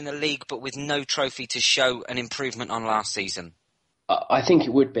finish in the league but with no trophy to show an improvement on last season? I think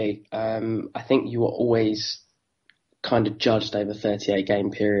it would be. I think you are always kind of judged over 38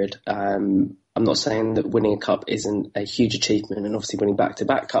 game period. I'm not saying that winning a cup isn't a huge achievement, and obviously winning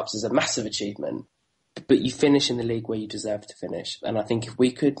back-to-back cups is a massive achievement. But you finish in the league where you deserve to finish. And I think if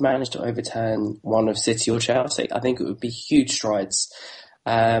we could manage to overturn one of City or Chelsea, I think it would be huge strides.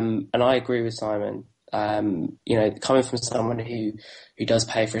 And I agree with Simon. Coming from someone who does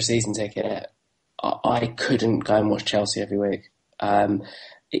pay for a season ticket, I couldn't go and watch Chelsea every week.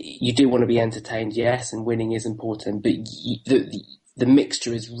 You do want to be entertained, yes, and winning is important, but the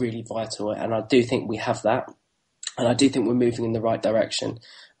mixture is really vital, and I do think we have that, and I do think we're moving in the right direction,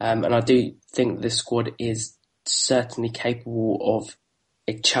 and I do think this squad is certainly capable of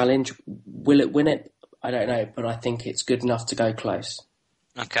a challenge. Will it win it? I don't know, but I think it's good enough to go close.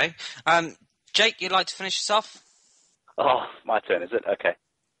 Okay. Jake, you'd like to finish us off? Oh, my turn, is it? Okay.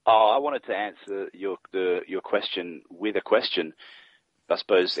 Oh, I wanted to answer your question with a question. I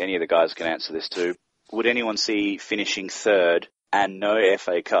suppose any of the guys can answer this too. Would anyone see finishing third and no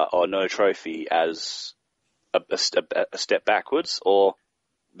FA Cup or no trophy as a step backwards? Or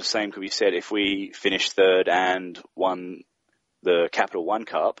the same could be said if we finished third and won the Capital One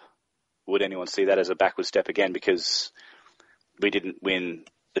Cup, would anyone see that as a backward step again because we didn't win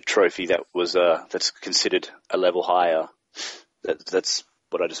the trophy that was that's considered a level higher? That's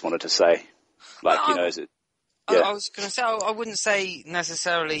what I just wanted to say. Is it? Yeah. I was going to say, I wouldn't say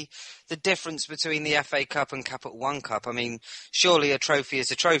necessarily the difference between the FA Cup and Capital One Cup. I mean, surely a trophy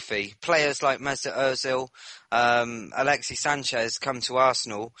is a trophy. Players like Mesut Ozil, Alexis Sanchez come to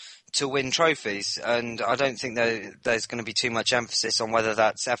Arsenal to win trophies, and I don't think there's going to be too much emphasis on whether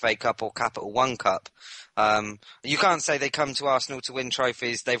that's FA Cup or Capital One Cup. You can't say they come to Arsenal to win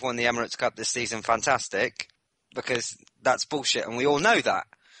trophies, they've won the Emirates Cup this season, fantastic, because that's bullshit, and we all know that.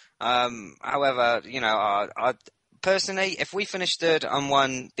 However, I personally, if we finished third and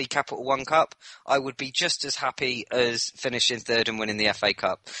won the Capital One Cup, I would be just as happy as finishing third and winning the FA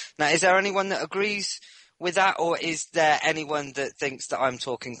Cup. Now, is there anyone that agrees with that, or is there anyone that thinks that I'm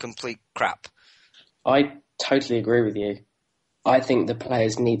talking complete crap? I totally agree with you. I think the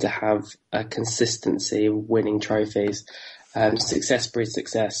players need to have a consistency of winning trophies. Success breeds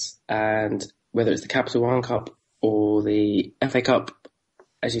success, and whether it's the Capital One Cup or the FA Cup,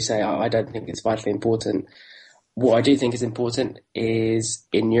 as you say, I don't think it's vitally important. What I do think is important is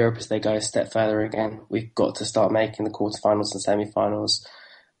in Europe, as they go a step further again, we've got to start making the quarterfinals and semi-finals.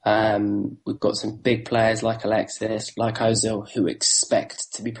 We've got some big players like Alexis, like Ozil, who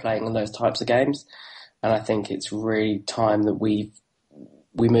expect to be playing in those types of games. And I think it's really time that we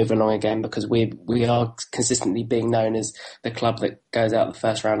move along again, because we are consistently being known as the club that goes out the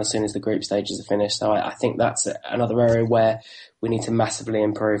first round as soon as the group stages are finished. So I think that's another area where we need to massively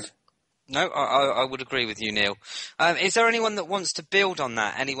improve. No, I would agree with you, Neil. Is there anyone that wants to build on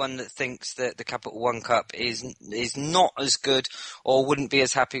that? Anyone that thinks that the Capital One Cup is not as good, or wouldn't be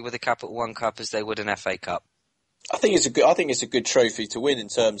as happy with the Capital One Cup as they would an FA Cup? I think it's a good trophy to win in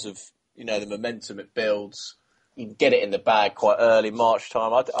terms of the momentum it builds. You can get it in the bag quite early, March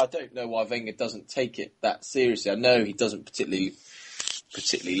time. I don't know why Wenger doesn't take it that seriously. I know he doesn't particularly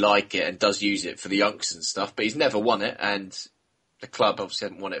like it and does use it for the youngsters and stuff, but he's never won it, and the club obviously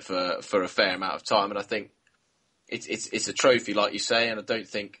hasn't won it for a fair amount of time. And I think it's a trophy, like you say, and I don't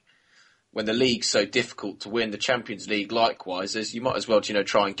think when the league's so difficult to win, the Champions League likewise, you might as well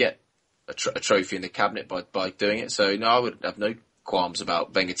try and get a trophy in the cabinet by doing it. So no, I would have no qualms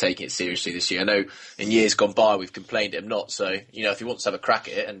about Wenger taking it seriously this year. I know in years gone by we've complained at him not, so if he wants to have a crack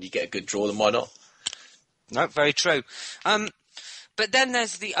at it and you get a good draw, then why not? No, very true. But then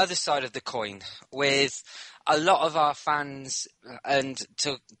there's the other side of the coin with a lot of our fans, and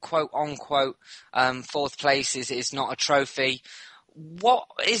to quote unquote, fourth place is not a trophy. What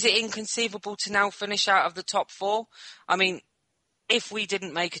is it inconceivable to now finish out of the top four? I mean, if we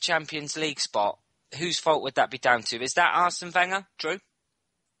didn't make a Champions League spot, whose fault would that be down to? Is that Arsene Wenger, Drew?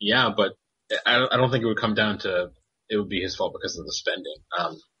 Yeah, but I don't think it would come down to it would be his fault because of the spending.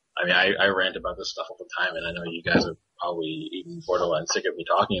 I rant about this stuff all the time, and I know you guys are probably even borderline sick of me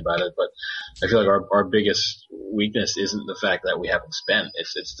talking about it, but I feel like our biggest weakness isn't the fact that we haven't spent.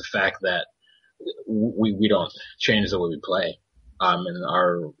 It's the fact that we don't change the way we play. And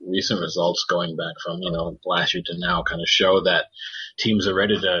our recent results going back from, last year to now kind of show that teams are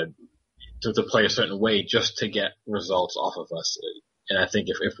ready to play a certain way just to get results off of us. And I think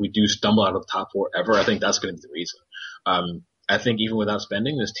if we do stumble out of the top four ever, I think that's going to be the reason. I think even without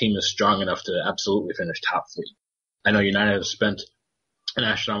spending, this team is strong enough to absolutely finish top three. I know United have spent an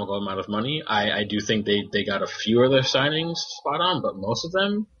astronomical amount of money. I do think they got a few of their signings spot on, but most of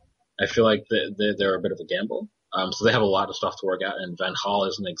them, I feel like they're a bit of a gamble. So they have a lot of stuff to work out, and Van Gaal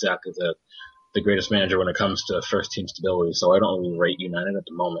isn't exactly the greatest manager when it comes to first team stability. So I don't really rate United at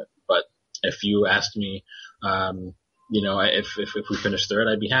the moment. But if you asked me, if we finished third,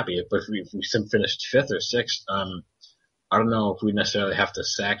 I'd be happy. But if we finished fifth or sixth, I don't know if we necessarily have to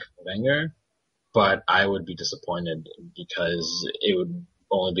sack Wenger, but I would be disappointed because it would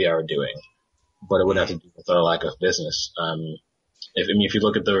only be our doing. But it would have to do with our lack of business. If you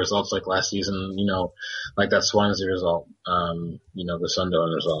look at the results like last season, like that Swansea result, the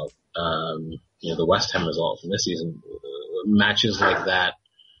Sunderland result, the West Ham result from this season, matches like that.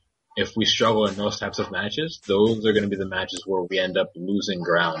 If we struggle in those types of matches, those are going to be the matches where we end up losing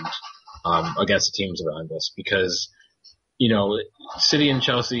ground against the teams around us because, City and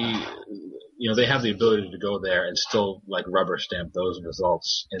Chelsea, they have the ability to go there and still like rubber stamp those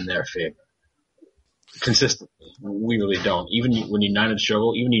results in their favor. Consistently. We really don't. Even when United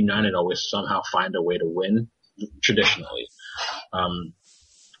struggle, even United always somehow find a way to win, traditionally.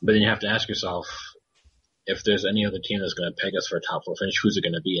 But then you have to ask yourself, if there's any other team that's going to peg us for a top four finish, who's it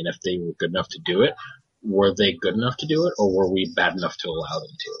going to be? And if they were good enough to do it, were they good enough to do it, or were we bad enough to allow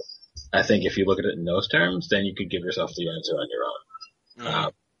them to? I think if you look at it in those terms, then you could give yourself the answer on your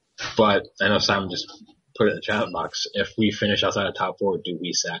own. But I know Simon just put it in the chat box. If we finish outside of top four, do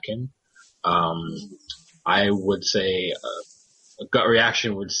we sack him? I would say a gut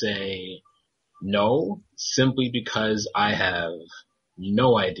reaction would say no, simply because I have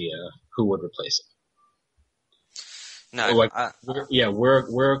no idea who would replace him. No,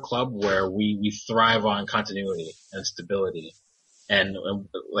 we're a club where we thrive on continuity and stability, and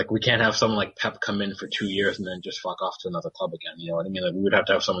we can't have someone like Pep come in for 2 years and then just fuck off to another club again. You know what I mean? Like, we would have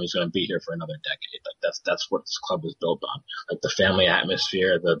to have someone who's going to be here for another decade. Like that's what this club is built on, like the family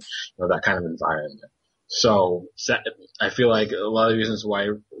atmosphere, that kind of environment. So I feel like a lot of the reasons why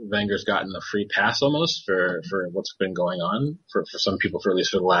Wenger's gotten a free pass almost for what's been going on for some people, for at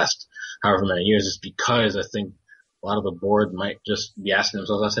least for the last however many years, is because I think a lot of the board might just be asking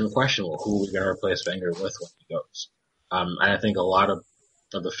themselves that same question: well, who are we going to replace Wenger with when he goes? And I think a lot of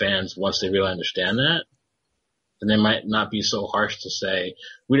the fans, once they really understand that, then they might not be so harsh to say,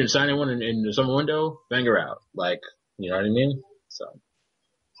 we didn't sign anyone in the summer window, Wenger out. Like, you know what I mean? So.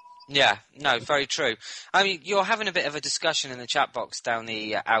 Yeah, no, very true. I mean, you're having a bit of a discussion in the chat box down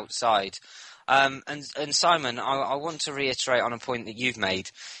the outside. And Simon, I want to reiterate on a point that you've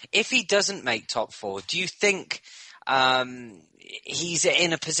made. If he doesn't make top four, do you think he's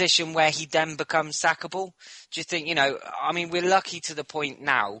in a position where he then becomes sackable? Do you think, we're lucky to the point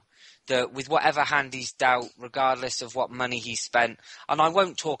now that with whatever hand he's dealt, regardless of what money he's spent, and I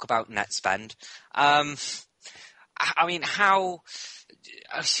won't talk about net spend, how,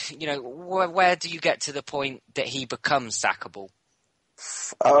 where do you get to the point that he becomes sackable?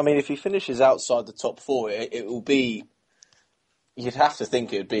 If he finishes outside the top four, it will be. You'd have to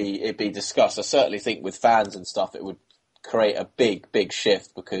think it'd be discussed. I certainly think with fans and stuff, it would create a big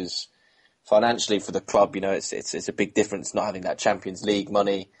shift because financially for the club, it's a big difference not having that Champions League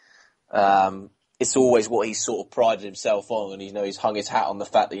money. It's always what he's sort of prided himself on, and he's hung his hat on the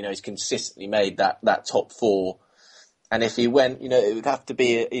fact that he's consistently made that top four. And if he went, it would have to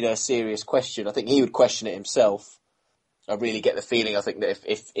be a serious question. I think he would question it himself. I really get the feeling. I think that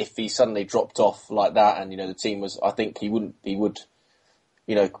if he suddenly dropped off like that, and the team was, I think he would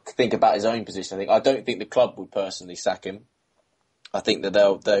think about his own position. I don't think the club would personally sack him. I think that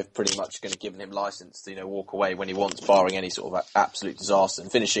they're pretty much going to give him license to walk away when he wants, barring any sort of absolute disaster.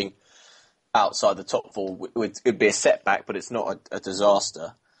 And finishing outside the top four would be a setback, but it's not a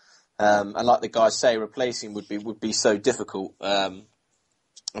disaster. And like the guys say, replacing would be so difficult. You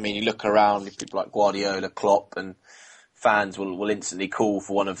look around, people like Guardiola, Klopp, and fans will instantly call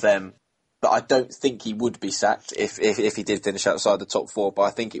for one of them. But I don't think he would be sacked if he did finish outside the top four. But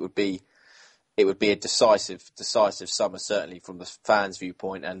I think it would be a decisive summer, certainly from the fans'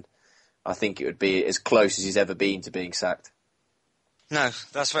 viewpoint, and I think it would be as close as he's ever been to being sacked. No,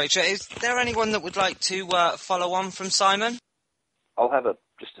 that's very true. Is there anyone that would like to follow on from Simon? I'll have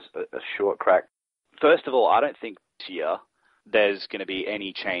just a short crack. First of all, I don't think this year there's going to be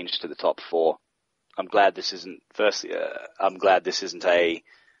any change to the top four. I'm glad this isn't a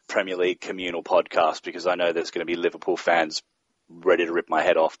Premier League communal podcast, because I know there's going to be Liverpool fans ready to rip my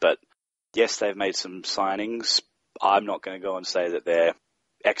head off. But yes, they've made some signings. I'm not going to go and say that they're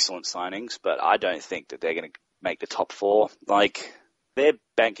excellent signings, but I don't think that they're going to make the top four. Like, they're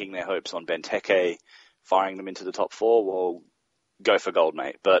banking their hopes on Benteke firing them into the top four. Well, go for gold,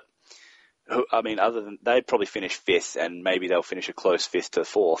 mate. But other than, they'd probably finish fifth, and maybe they'll finish a close fifth to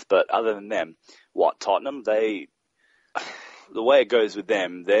fourth. But other than them, Tottenham, the way it goes with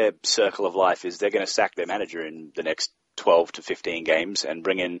them, their circle of life is they're going to sack their manager in the next 12 to 15 games and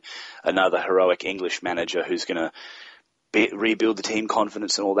bring in another heroic English manager who's going to rebuild the team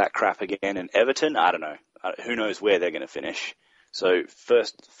confidence and all that crap again. And Everton, I don't know. Who knows where they're going to finish. So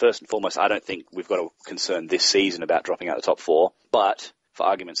first and foremost, I don't think we've got to concern this season about dropping out the top 4. But for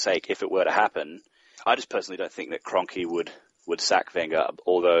argument's sake, if it were to happen, I just personally don't think that Kroenke would sack Wenger,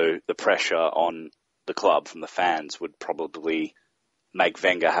 although the pressure on the club from the fans would probably make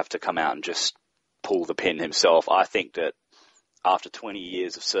Wenger have to come out and just pull the pin himself. I think that after 20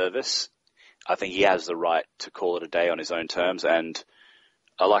 years of service, I think he has the right to call it a day on his own terms. And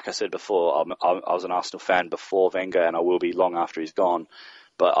like I said before, I was an Arsenal fan before Wenger, and I will be long after he's gone.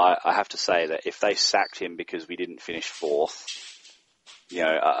 But I have to say that if they sacked him because we didn't finish 4th,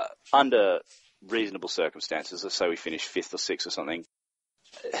 under reasonable circumstances, let's say we finished 5th or 6th or something,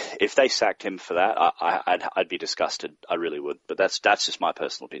 if they sacked him for that, I'd be disgusted. I really would. But that's just my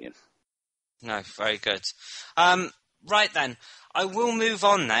personal opinion. No, very good. Right then, I will move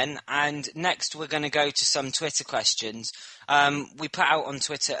on then, and next we're going to go to some Twitter questions. We put out on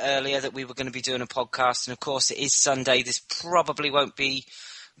Twitter earlier that we were going to be doing a podcast, and of course it is Sunday. This probably won't be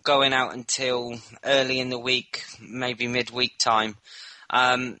going out until early in the week, maybe midweek time.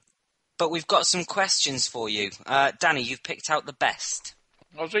 But we've got some questions for you. Danny, you've picked out the best.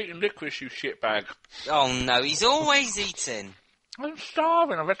 I was eating licorice, you shitbag. Oh no, he's always eating. I'm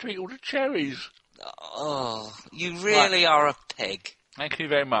starving. I've had to eat all the cherries. Oh, you really are a pig. Thank you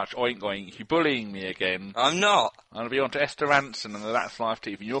very much. Oink oink. You're bullying me again. I'm not. I'm going to be on to Esther Ranson and the That's Life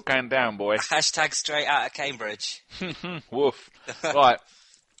TV. You're going down, boy. Hashtag straight out of Cambridge. Woof. Right.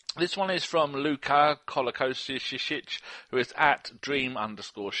 This one is from Luka Kolokosicic, who is at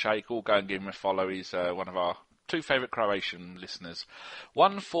dream_shake. All go and give him a follow. He's one of our 2 favourite Croatian listeners.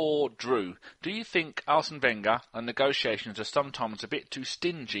 One for Drew. Do you think Arsene Wenger and negotiations are sometimes a bit too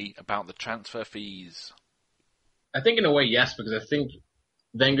stingy about the transfer fees? I think in a way, yes, because I think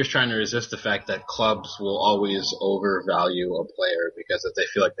Wenger's trying to resist the fact that clubs will always overvalue a player, because if they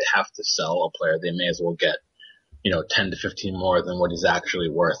feel like they have to sell a player, they may as well get 10 to 15 more than what he's actually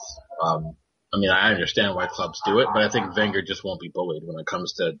worth. I understand why clubs do it, but I think Wenger just won't be bullied when it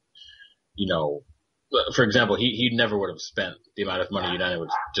comes to, for example, he never would have spent the amount of money United would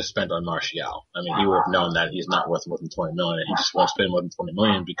just spent on Martial. He would have known that he's not worth more than 20 million, and he just won't spend more than 20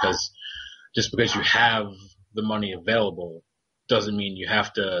 million because you have the money available doesn't mean you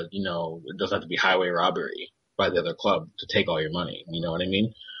have to, it doesn't have to be highway robbery by the other club to take all your money. You know what I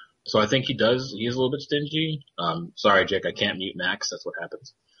mean? So I think he is a little bit stingy. Sorry, Jake, I can't mute Max. That's what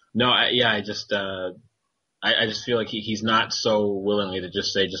happens. No, I just feel like he's not so willingly to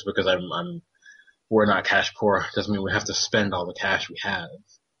just say, just because we're not cash poor doesn't mean we have to spend all the cash we have.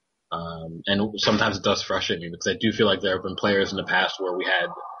 And sometimes it does frustrate me, because I do feel like there have been players in the past where we had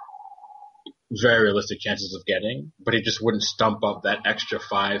very realistic chances of getting, but he just wouldn't stump up that extra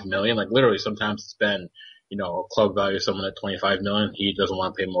 5 million. Like literally sometimes it's been, a club value someone at 25 million. He doesn't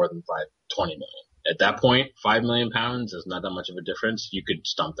want to pay more than 20 million. At that point, £5 million is not that much of a difference. You could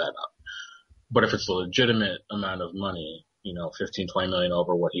stump that up. But if it's a legitimate amount of money, 15, 20 million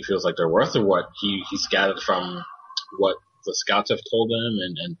over what he feels like they're worth, or what he's gathered from what the scouts have told him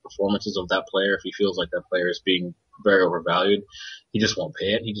and performances of that player, if he feels like that player is being very overvalued, he just won't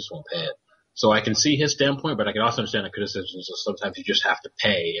pay it. So I can see his standpoint, but I can also understand the criticisms of sometimes you just have to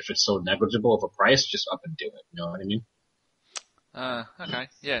pay. If it's so negligible of a price, just up and do it. You know what I mean? Okay,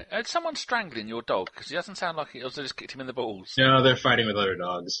 yeah. Is someone strangling your dog? Because he doesn't sound like he also just kicked him in the balls. No, they're fighting with other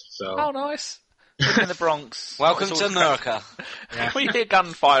dogs. So. Oh, nice. Living in the Bronx. Welcome to America. Yeah. When you hear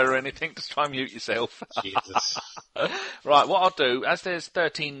gunfire or anything, just try and mute yourself. Jesus. Right, what I'll do, as there's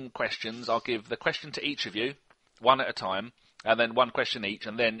 13 questions, I'll give the question to each of you, one at a time, and then one question each,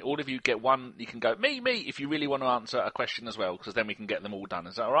 and then all of you get one. You can go, me, if you really want to answer a question as well, because then we can get them all done.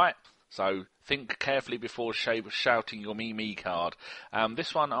 Is that all right? So think carefully before shouting your me card.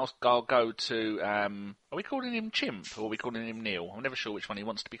 This one I'll go to, are we calling him Chimp, or are we calling him Neil? I'm never sure which one he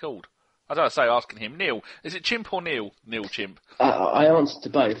wants to be called. As I say, asking him, Neil, is it Chimp or Neil? Neil Chimp. I answered to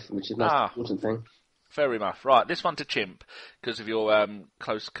both, which is the most important thing. Fair enough. Right, this one to Chimp, because of your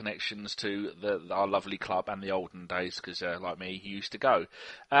close connections to our lovely club and the olden days, because like me, he used to go.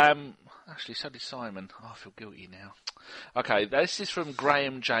 Actually, so did Simon. Oh, I feel guilty now. Okay, this is from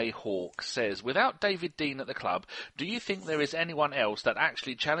Graham J. Hawke. Says, without David Dean at the club, do you think there is anyone else that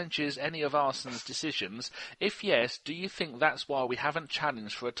actually challenges any of Arsenal's decisions? If yes, do you think that's why we haven't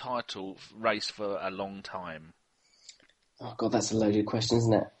challenged for a title race for a long time? Oh, God, that's a loaded question,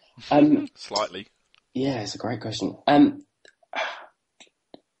 isn't it? Slightly. Yeah, it's a great question.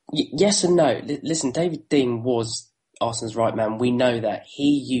 Yes and no. Listen, David Dean was Arsenal's right man. We know that.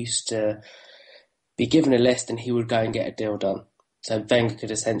 He used to be given a list and he would go and get a deal done. So Wenger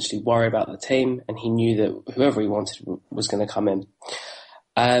could essentially worry about the team, and he knew that whoever he wanted was going to come in.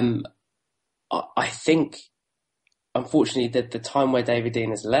 I think, unfortunately, that the time where David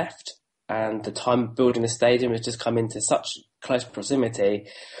Dein has left and the time of building the stadium has just come into such close proximity,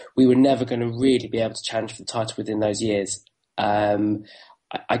 we were never going to really be able to challenge for the title within those years.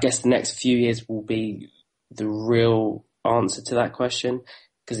 I guess the next few years will be the real answer to that question,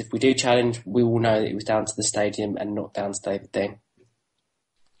 because if we do challenge, we will know that it was down to the stadium and not down to David Dein.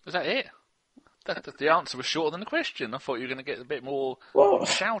 Was that it? The answer was shorter than the question. I thought you were going to get a bit more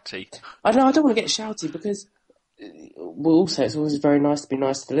shouty. I don't want to get shouty because, well, also it's always very nice to be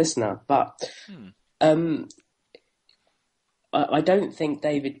nice to the listener. But I don't think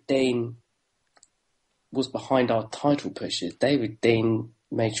David Dein was behind our title pushes. David Dein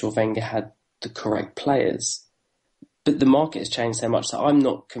made sure Wenger had the correct players. But the market has changed so much that I'm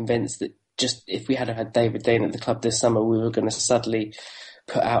not convinced that just if we had had David Dein at the club this summer, we were going to suddenly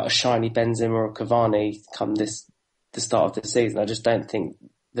put out a shiny Benzema or Cavani come the start of the season. I just don't think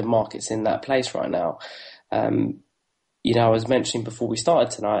the market's in that place right now. I was mentioning before we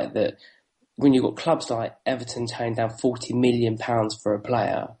started tonight that when you've got clubs like Everton turning down £40 million for a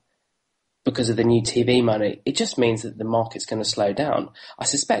player because of the new TV money, it just means that the market's going to slow down. I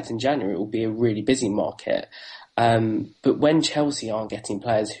suspect in January it will be a really busy market. But when Chelsea aren't getting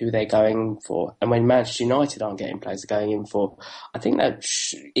players who they're going for, and when Manchester United aren't getting players they're going in for, I think that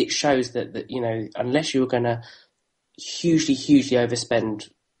it shows that unless you're going to hugely overspend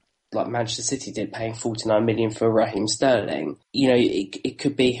like Manchester City did, paying 49 million for Raheem Sterling, it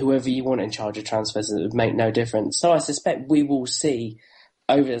could be whoever you want in charge of transfers. It would make no difference. So I suspect we will see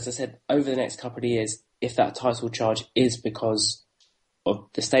over the next couple of years if that title charge is because of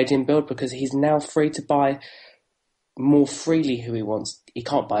the stadium build, because he's now free to buy more freely who he wants. He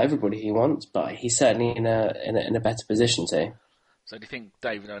can't buy everybody he wants, but he's certainly in a better position to. So do you think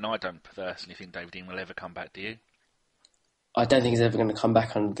David, and I don't personally think David Dein will ever come back, do you? I don't think he's ever going to come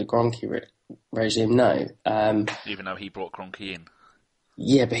back under the Kroenke regime, no. Even though he brought Kroenke in.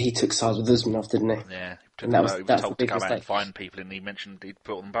 Yeah, but he took sides with Usmanov, didn't he? Yeah, he was told to go out and find people, and he mentioned he'd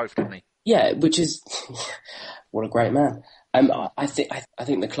put them both, didn't he? Yeah, which is what a great man. I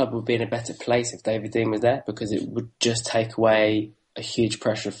think the club would be in a better place if David Dein was there, because it would just take away a huge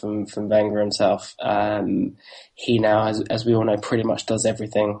pressure from Wenger himself. He now, as we all know, pretty much does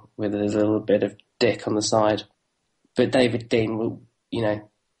everything with a little bit of dick on the side. But David Dein will,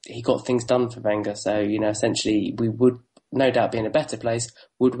 he got things done for Wenger, so essentially we would no doubt be in a better place.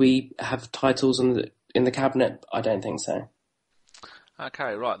 Would we have titles in the cabinet? I don't think so.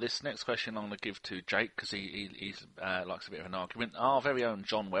 Okay, right. This next question I'm going to give to Jake, because he likes a bit of an argument. Our very own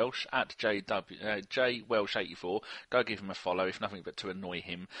John Welsh, at JWelsh84, go give him a follow, if nothing but to annoy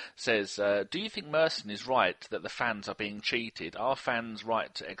him, says, do you think Merson is right that the fans are being cheated? Are fans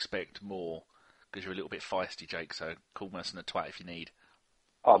right to expect more? Because you're a little bit feisty, Jake, so call Merson a twat if you need.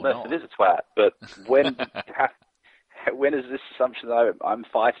 Oh, Merson is a twat, but when is this assumption that I'm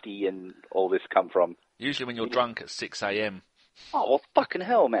feisty and all this come from? Usually when you're drunk at 6 a.m. Oh, well, fucking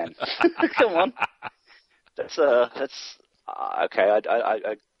hell, man. Come on. That's okay.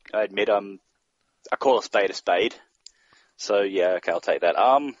 I admit I call a spade. So, yeah, okay, I'll take that.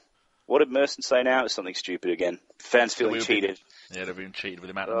 What did Merson say now? It's something stupid again. Fans feeling cheated. Yeah, they've been cheated with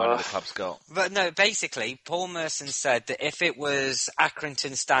the amount of money the club's got. But no, basically, Paul Merson said that if it was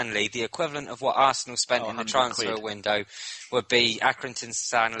Accrington Stanley, the equivalent of what Arsenal spent in the transfer window would be Accrington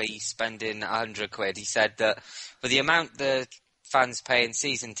Stanley spending £100. He said that for the amount the fans pay in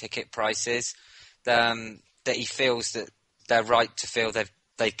season ticket prices, that he feels that they're right to feel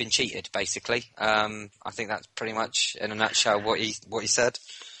they've been cheated, basically. I think that's pretty much, in a nutshell, what he said.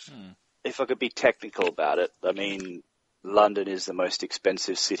 If I could be technical about it, I mean, London is the most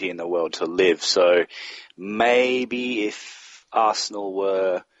expensive city in the world to live, so maybe if Arsenal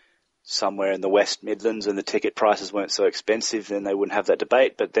were somewhere in the West Midlands and the ticket prices weren't so expensive, then they wouldn't have that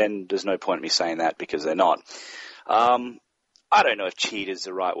debate, but then there's no point in me saying that because they're not. I don't know if cheat is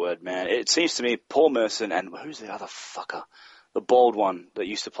the right word, man. It seems to me Paul Merson and who's the other fucker? The bald one that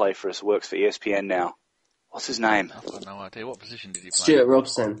used to play for us, works for ESPN now. What's his name? I've got no idea. What position did he play? Stuart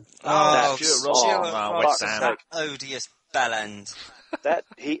Robson. Stuart Robson. West Ham. Odious bellend.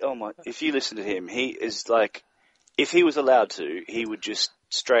 If you listen to him, he is like, if he was allowed to, he would just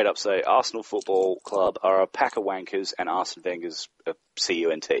straight up say, Arsenal Football Club are a pack of wankers and Arsene Wenger's a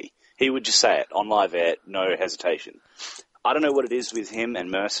CUNT. He would just say it on live air, no hesitation. I don't know what it is with him and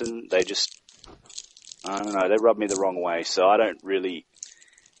Merson. They just, I don't know, they rub me the wrong way, so I don't really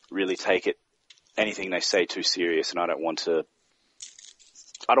take anything they say too serious, and I don't want to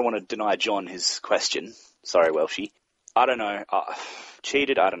I don't want to deny John his question. Sorry, Welshie. I don't know.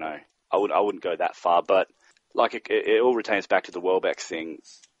 Cheated? I don't know. I wouldn't go that far, but like it all retains back to the Welbeck thing.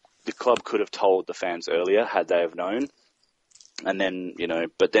 The club could have told the fans earlier had they have known. And then,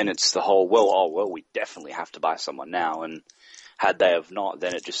 but then it's the whole, we definitely have to buy someone now. And had they have not,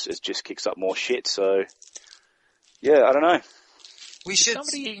 then it just kicks up more shit. So, yeah, I don't know. Is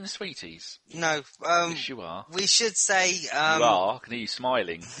somebody eating sweeties? No. Yes, you are. We should say... you are. I can hear you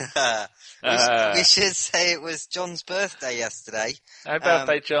smiling. we should say it was John's birthday yesterday. Happy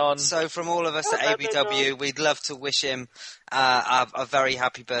birthday, John. So from all of us at ABW, we'd love to wish him a very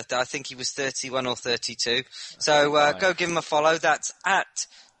happy birthday. I think he was 31 or 32. So go give him a follow. That's at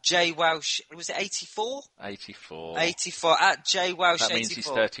J Welsh. Was it 84? 84. 84. At J Welsh 84. That means he's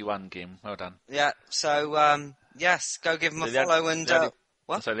 31, Gim. Well done. Yeah, so... yes, go give him a follow and...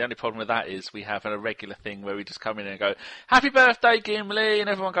 what? So the only problem with that is we have a regular thing where we just come in and go, happy birthday, Gimli, and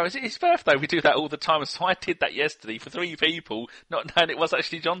everyone goes, it's his birthday. We do that all the time. So I did that yesterday for 3 people, not knowing it was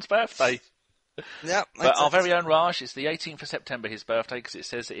actually John's birthday. Yeah, but our very own Raj, it's the 18th of September, his birthday, because it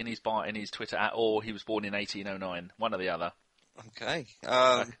says it in his Twitter or he was born in 1809, one or the other. Okay.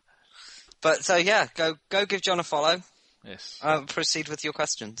 But so yeah, go give John a follow. Yes. Proceed with your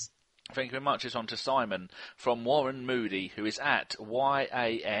questions. Thank you very much. It's on to Simon from Warren Moody, who is at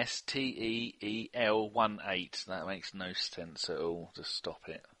YASTEEL18. That makes no sense at all. Just stop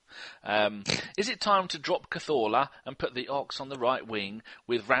it. Is it time to drop Cazorla and put the Ox on the right wing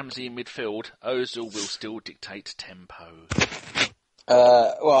with Ramsey in midfield? Ozil will still dictate tempo.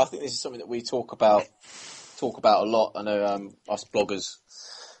 Well, I think this is something that we talk about a lot. I know us bloggers,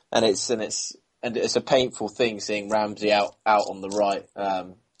 and it's a painful thing seeing Ramsey out on the right.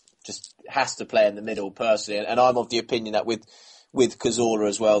 Just has to play in the middle personally, and I'm of the opinion that with Cazorla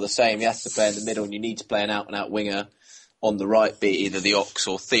as well, the same. He has to play in the middle, and you need to play an out-and-out winger on the right, be either the Ox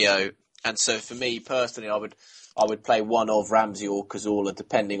or Theo. And so for me personally, I would play one of Ramsey or Cazorla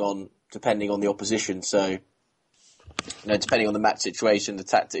depending on the opposition. So depending on the match situation, the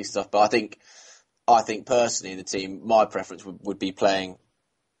tactics and stuff. But I think personally, the team, my preference would be playing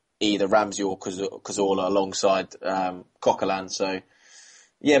either Ramsey or Cazorla alongside Coquelin. So.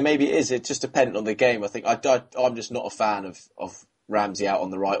 Yeah, maybe it is. It just depends on the game. I think I'm just not a fan of Ramsey out on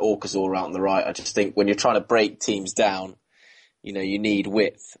the right or Cazorla out on the right. I just think when you're trying to break teams down, you need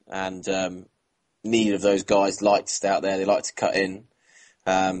width, and neither of those guys like to stay out there. They like to cut in.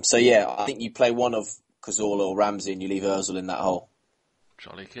 So yeah, I think you play one of Cazorla or Ramsey and you leave Ozil in that hole.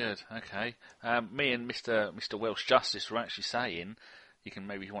 Jolly good. Okay. Me and Mr. Welsh Justice were actually saying, you can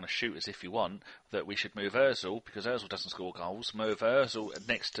maybe want to shoot us if you want, that we should move Ozil, because Ozil doesn't score goals. Move Ozil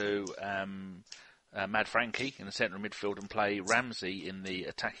next to Mad Frankie in the centre of midfield and play Ramsey in the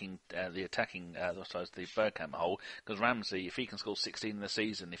Bergkamp hole, because Ramsey, if he can score 16 in the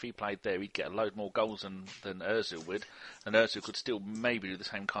season, if he played there, he'd get a load more goals than Ozil would, and Ozil could still maybe do the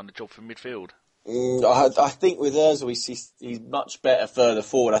same kind of job for midfield. I think with Ozil, he's much better further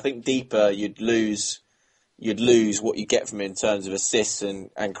forward. I think deeper you'd lose what you get from him in terms of assists and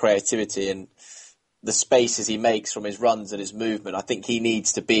creativity and the spaces he makes from his runs and his movement. I think he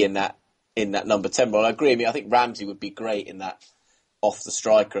needs to be in that number 10 role. I agree. I think Ramsey would be great in that off the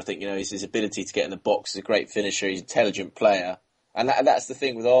striker. I think his ability to get in the box is a great finisher. He's an intelligent player, and that's the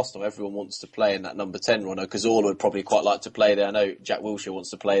thing with Arsenal. Everyone wants to play in that number 10 role. Cazorla would probably quite like to play there. I know Jack Wilshere wants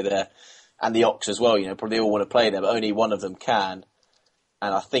to play there, and the Ox as well. Probably all want to play there, but only one of them can.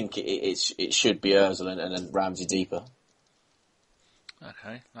 And I think it should be Ozil and then Ramsey deeper.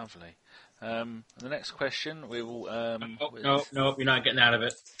 Okay, lovely. The next question, we will... No, you're not getting out of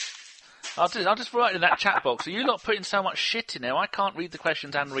it. I'll just write in that chat box. Are you not putting so much shit in there? I can't read the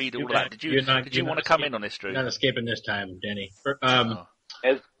questions and read all that. Did you want to come in on this, Drew? You're not escaping this time, Denny.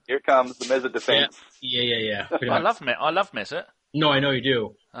 Here comes the Mesut defense. Yeah. I love Mesut. No, I know you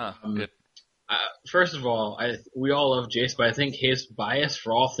do. Good. First of all, we all love Jace, but I think his bias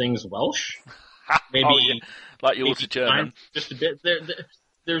for all things Welsh, maybe like yours to German, just a bit.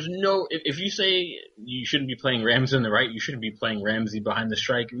 There's no. If you say you shouldn't be playing Ramsey on the right, you shouldn't be playing Ramsey behind the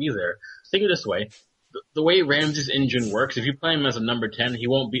striker either. Think of it this way: the way Ramsey's engine works, if you play him as a number 10, he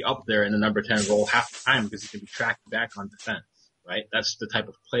won't be up there in the number 10 role half the time because he can be tracked back on defense. Right? That's the type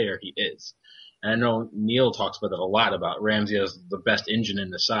of player he is. And I know Neil talks about that a lot, about Ramsey as the best engine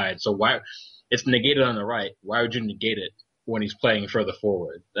in the side. So why? It's negated on the right. Why would you negate it when he's playing further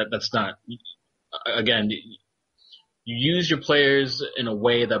forward? That's not. Again, you use your players in a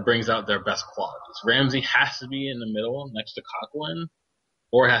way that brings out their best qualities. Ramsey has to be in the middle next to Coquelin,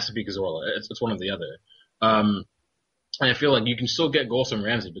 or it has to be Cazorla. It's one or the other. And I feel like you can still get goals from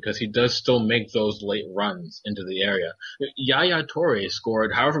Ramsey because he does still make those late runs into the area. Yaya Toure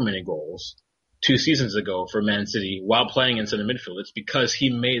scored however many goals 2 seasons ago for Man City while playing in center midfield. It's because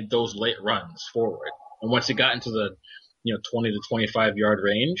he made those late runs forward. And once he got into the 20 to 25 yard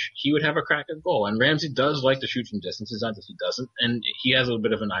range, he would have a crack at goal. And Ramsey does like to shoot from distance. It's not that he doesn't. And he has a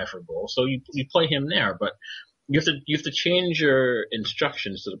bit of an eye for goal. So you play him there. But you have to change your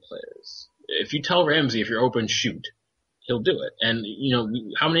instructions to the players. If you tell Ramsey, if you're open, shoot, he'll do it. And,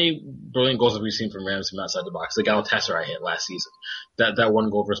 how many brilliant goals have we seen from Ramsey from outside the box? The Galatasaray hit last season. That one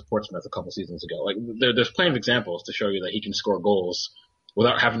goal versus Portsmouth a couple seasons ago. Like, there's plenty of examples to show you that he can score goals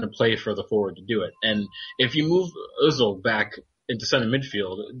without having to play for the forward to do it. And if you move Ozil back into center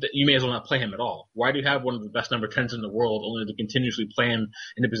midfield, you may as well not play him at all. Why do you have one of the best number 10s in the world only to continuously play him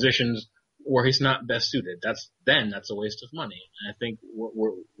in the positions where he's not best suited? That's a waste of money. And I think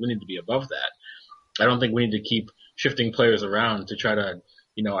we need to be above that. I don't think we need to keep shifting players around to try to,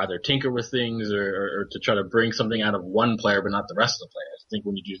 either tinker with things or to try to bring something out of one player but not the rest of the players. I think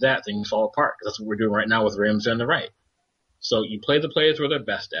when you do that, things fall apart. Because that's what we're doing right now with Ramsey on the right. So you play the players where they're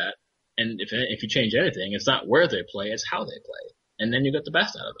best at, and if you change anything, it's not where they play, it's how they play. And then you get the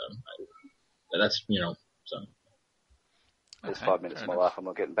best out of them. That's, so. There's 5 minutes of my life I'm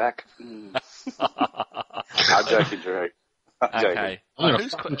not getting back. I'm joking, Drew. Okay. I'm going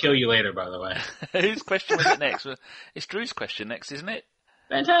to kill you later, by the way. Whose question was it next? It's Drew's question next, isn't it?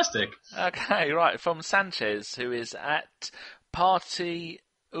 Fantastic. Okay, right. From Sanchez, who is at Party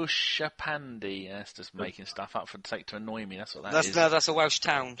Ushapandi. That's just making stuff up to annoy me. That's what that is. No, that's a Welsh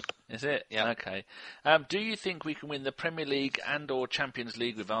town. Is it? Yeah. Okay. Do you think we can win the Premier League and/or Champions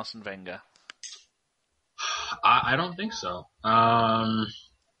League with Arsene Wenger? I don't think so. I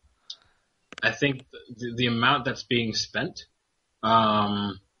think the amount that's being spent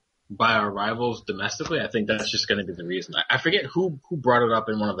by our rivals domestically, I think that's just going to be the reason. I forget who brought it up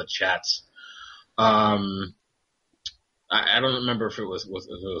in one of the chats. I don't remember if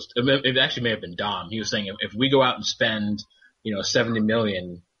it actually may have been Dom. He was saying if we go out and spend, 70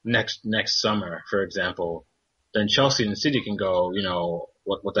 million next summer, for example, then Chelsea and City can go,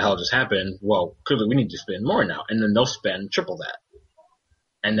 what the hell just happened? Well, clearly we need to spend more now. And then they'll spend triple that.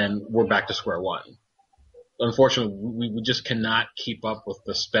 And then we're back to square one. Unfortunately, we just cannot keep up with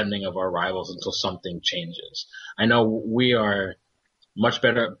the spending of our rivals until something changes. I know we are much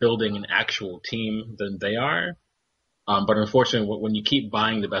better at building an actual team than they are. But unfortunately, when you keep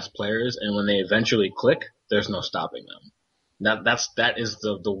buying the best players and when they eventually click, there's no stopping them. That is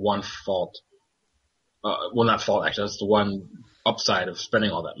the one fault. Well, not fault, actually. That's the one upside of spending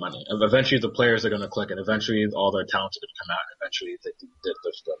all that money. Eventually, the players are going to click, and eventually, all their talents are going to come out, and eventually,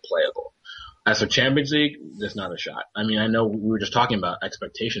 they're still playable. As for Champions League, there's not a shot. I mean, I know we were just talking about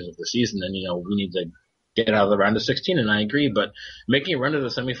expectations of the season, and, we need to get out of the round of 16, and I agree, but making a run to the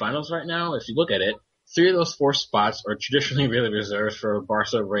semifinals right now, if you look at it, 3 of those 4 spots are traditionally really reserved for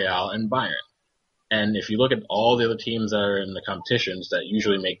Barca, Real, and Bayern. And if you look at all the other teams that are in the competitions that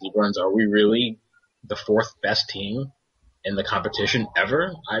usually make deep runs, are we really the 4th best team in the competition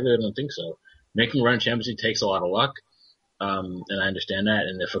ever? I really don't think so. Making a run in Champions League takes a lot of luck, and I understand that.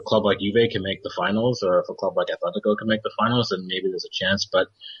 And if a club like Juve can make the finals, or if a club like Atletico can make the finals, then maybe there's a chance. But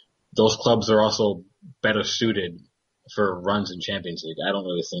those clubs are also better suited for runs in Champions League. I don't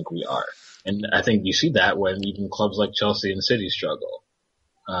really think we are. And I think you see that when even clubs like Chelsea and City struggle.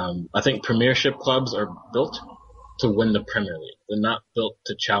 I think Premiership clubs are built to win the Premier League. They're not built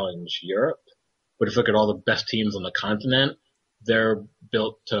to challenge Europe. But if you look at all the best teams on the continent, they're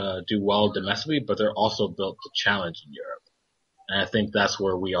built to do well domestically, but they're also built to challenge in Europe. And I think that's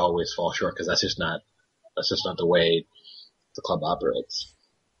where we always fall short, because that's just not the way the club operates.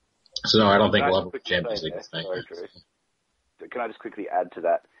 So no, I don't think we'll have a Champions League thing. Can I just quickly add to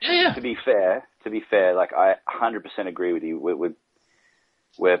that? Yeah. To be fair, like I 100% agree with you.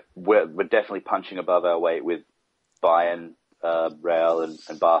 We're definitely punching above our weight with Bayern, Real,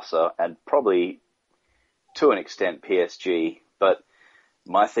 and Barca, and probably to an extent PSG. But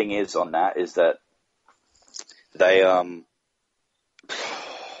my thing is on that is that they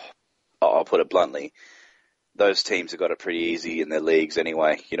I'll put it bluntly, those teams have got it pretty easy in their leagues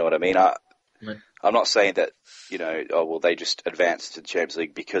anyway. You know what I mean? I'm not saying that, they just advanced to the Champions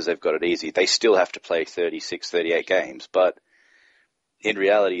League because they've got it easy. They still have to play 36, 38 games, but in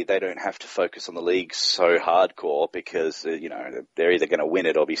reality, they don't have to focus on the league so hardcore because, they're either going to win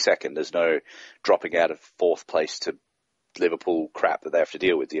it or be second. There's no dropping out of 4th place to Liverpool crap that they have to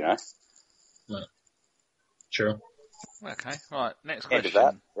deal with, Right. True. Okay, right. Next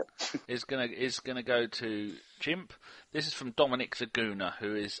question is gonna go to Chimp. This is from Dominic Zaguna,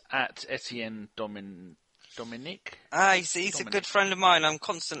 who is at Etienne Dominic. He's a good friend of mine. I'm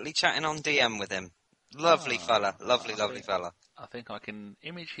constantly chatting on DM with him. Lovely fella. Lovely fella. I think I can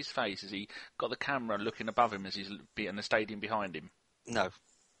image his face as he got the camera looking above him as he's in the stadium behind him. No.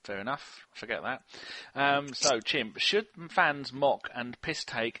 Fair enough. Forget that. So, Chimp, should fans mock and piss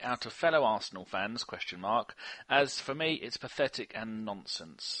take out of fellow Arsenal fans? ? As for me, it's pathetic and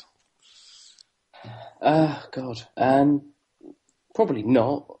nonsense. God. Probably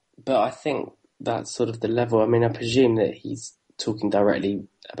not, but I think that's sort of the level. I mean, I presume that he's talking directly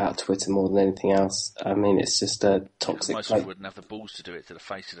about Twitter more than anything else. I mean, it's just a toxic... Most people wouldn't have the balls to do it to the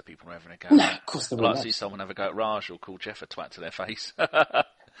face of the people who are having a go. No, of course they wouldn't. I'd like to see someone have a go at Raj or call Jeff a twat to their face.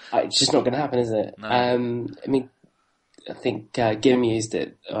 It's just not going to happen, is it? No. I mean, I think Gimli used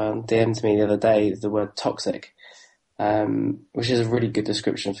it on DM to me the other day, the word toxic, which is a really good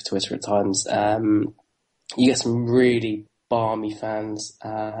description for Twitter at times. You get some really balmy fans,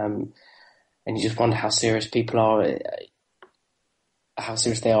 and you just wonder how serious people are, how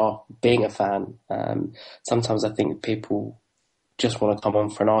serious they are being a fan. Sometimes I think people just want to come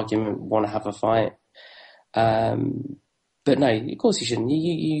on for an argument, want to have a fight. But no, of course you shouldn't.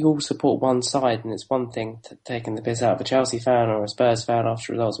 You all support one side, and it's one thing to taking the piss out of a Chelsea fan or a Spurs fan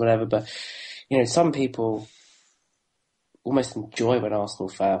after results, whatever. But, some people almost enjoy when Arsenal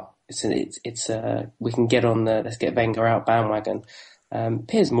fail. We can get on the let's get Wenger out bandwagon.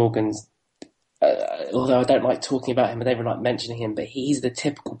 Piers Morgan's, although I don't like talking about him, I don't even like mentioning him, but he's the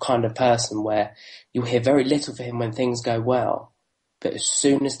typical kind of person where you'll hear very little for him when things go well, but as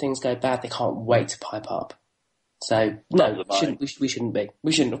soon as things go bad, they can't wait to pipe up. So no, we shouldn't be.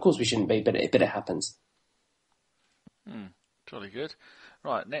 We shouldn't. Of course, we shouldn't be. But it happens. Jolly good.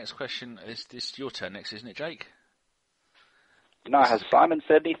 Right. Next question is this your turn next, isn't it, Jake? No, has Simon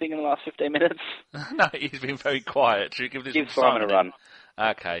said anything in the last 15 minutes? No, he's been very quiet. Should we give Simon a run?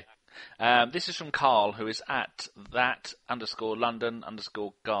 Okay. This is from Carl, who is at @_London_guy.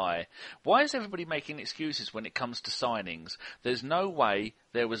 Why is everybody making excuses when it comes to signings? There's no way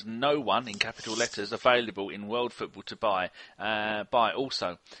there was no one, in capital letters, available in world football to buy.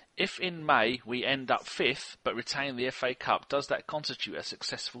 Also, if in May we end up 5th but retain the FA Cup, does that constitute a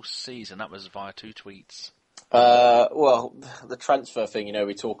successful season? That was via 2 tweets. Well, the transfer thing,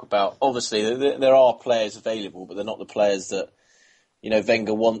 we talk about, obviously there are players available, but they're not the players that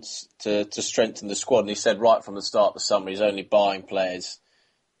Wenger wants to strengthen the squad, and he said right from the start of the summer he's only buying players,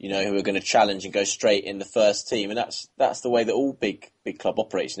 who are going to challenge and go straight in the first team, and that's the way that all big club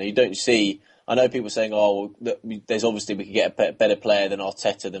operates. You don't see. I know people saying, there's obviously we could get a better player than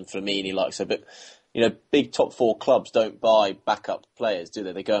Arteta, than Flamini, like so, but big top 4 clubs don't buy backup players, do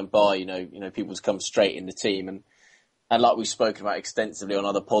they? They go and buy, people to come straight in the team, and like we've spoken about extensively on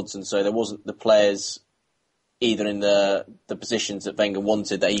other pods, and so there wasn't the players either in the positions that Wenger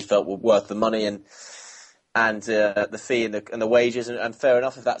wanted that he felt were worth the money and the fee and the wages, and fair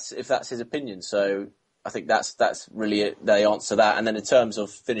enough if that's his opinion. So I think that's really it. They answer that. And then in terms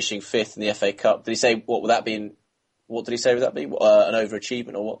of finishing 5th in the FA Cup, did he say what did he say would that be? An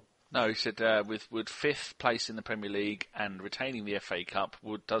overachievement or what? No, he said with 5th place in the Premier League and retaining the FA Cup,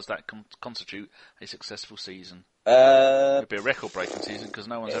 does that constitute a successful season? It'd be a record-breaking season because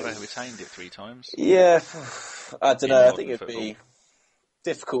no one's ever retained it 3 times. Yeah, I don't know. I think it'd be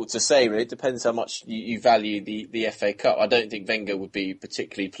difficult to say, really. It depends how much you value the FA Cup. I don't think Wenger would be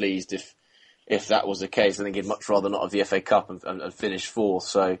particularly pleased if that was the case. I think he'd much rather not have the FA Cup and finish 4th.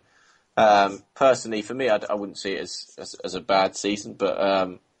 So, personally, for me, I wouldn't see it as a bad season, but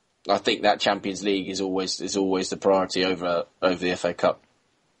I think that Champions League is always the priority over the FA Cup.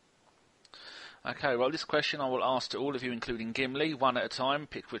 Okay, well, this question I will ask to all of you, including Gimli, one at a time.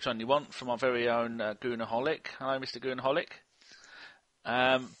 Pick which one you want from our very own Goonaholic. Hello, Mr. Goonaholic.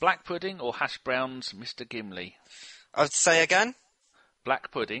 Black pudding or hash browns, Mr. Gimli? I would say again?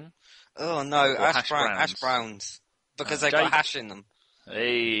 Black pudding. Oh, no, hash browns. Because they've got hash in them.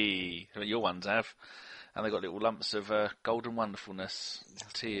 Hey, your ones have. And they've got little lumps of golden wonderfulness.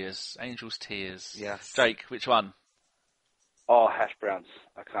 Tears. Angel's tears. Yes. Jake, which one? Oh, hash browns.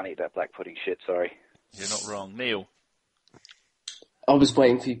 I can't eat that black pudding shit, sorry. You're not wrong. Neil? I was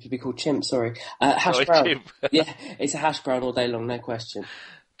waiting for you to be called Chimp, sorry. Hash brown. Chimp. Yeah, it's a hash brown all day long, no question.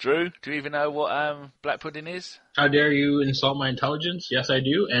 Drew, do you even know what black pudding is? How dare you insult my intelligence? Yes, I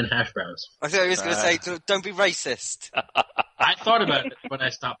do, and hash browns. I thought he was going to say, don't be racist. I thought about it, but I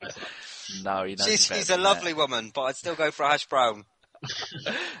stopped myself. No, you know. She's a lovely woman, but I'd still go for a hash brown.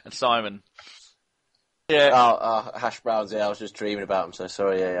 And Simon? Yeah. Hash browns, yeah, I was just dreaming about them, so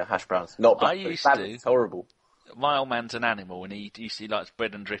sorry, yeah, hash browns. Not black, it's horrible. My old man's an animal, and he likes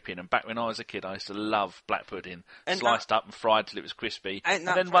bread and dripping, and back when I was a kid, I used to love black pudding, sliced up and fried till it was crispy. And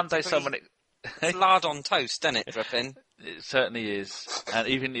then one day It's lard on toast, isn't it, dripping? It certainly is. And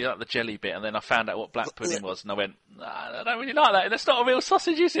even like the jelly bit, and then I found out what black pudding was, and I went, nah, I don't really like that. That's not a real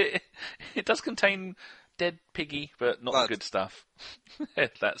sausage, is it? It does contain dead piggy, but not the good stuff.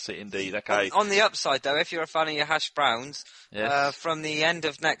 That's it indeed, okay. On the upside, though, if you're a fan of your hash browns, Yes. from the end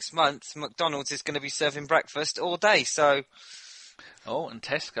of next month, McDonald's is going to be serving breakfast all day, so... Oh, and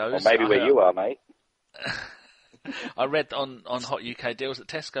Tesco's. Or maybe where you are, mate. I read on Hot UK Deals that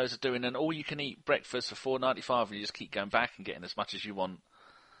Tesco's are doing an all-you-can-eat breakfast for $4.95, and you just keep going back and getting as much as you want.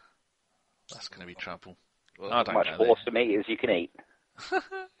 That's going to be trouble. Well, I as don't much go awesome meat as you can eat.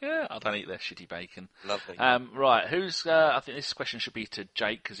 Yeah, I don't eat their shitty bacon. Lovely. Right, who's? I think this question should be to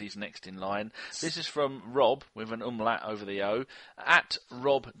Jake because he's next in line. This is from Rob with an umlaut over the O at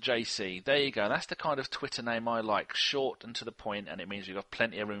RobJC. There you go. That's the kind of Twitter name I like, short and to the point, and it means we've got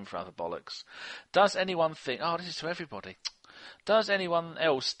plenty of room for other bollocks. Does anyone think? Oh, this is to everybody. Does anyone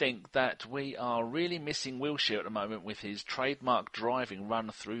else think that we are really missing Wilshere at the moment with his trademark driving run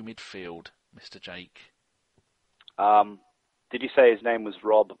through midfield, Mr. Jake? Did you say his name was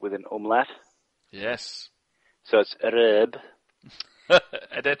Rob with an umlaut? Yes. So it's Reb. I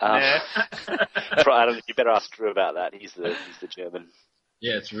don't know. You better ask Drew about that. He's the German.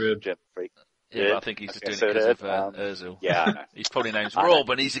 Yeah, it's rude. German freak. Yeah, but I think he's just doing it because of Ozil. Yeah, I know. He's probably named Rob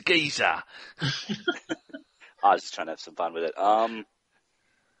and he's a geezer. I was just trying to have some fun with it. I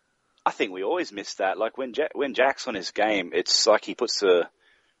think we always miss that. Like when Jack's on his game, it's like he puts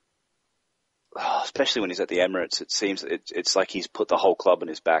especially when he's at the Emirates, it seems it's like he's put the whole club on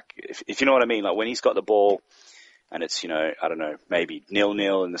his back. If you know what I mean, like when he's got the ball and it's, I don't know, maybe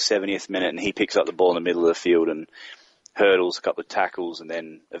 0-0 in the 70th minute and he picks up the ball in the middle of the field and hurdles a couple of tackles and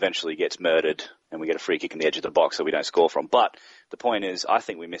then eventually gets murdered and we get a free kick in the edge of the box that we don't score from. But the point is, I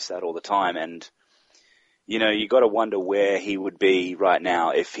think we miss that all the time. And, you got to wonder where he would be right now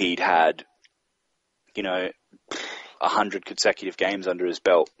if he'd had, 100 consecutive games under his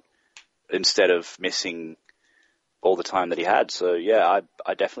belt, instead of missing all the time that he had. So, yeah,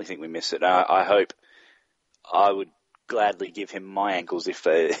 I definitely think we miss it. I hope I would gladly give him my ankles if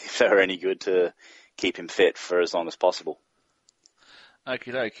they're any good to keep him fit for as long as possible.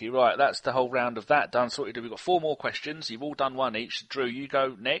 Okie dokie. Right, that's the whole round of that done. So what you do, we've got 4 more questions. You've all done one each. Drew, you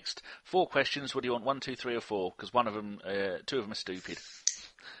go next. 4 questions. What do you want? 1, 2, 3 or 4? Because 2 of them are stupid.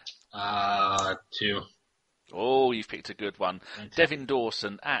 2. Oh, you've picked a good one. Devin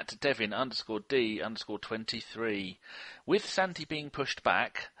Dawson at Devin_D_23. With Santi being pushed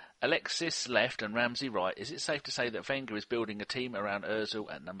back, Alexis left and Ramsey right, is it safe to say that Wenger is building a team around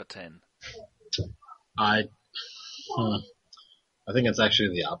Ozil at number 10? I think it's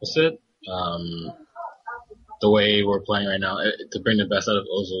actually the opposite. The way we're playing right now, to bring the best out of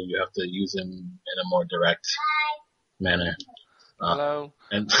Ozil, you have to use him in a more direct manner. Hello.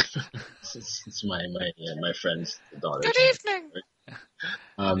 And it's my friend's daughter. Good evening.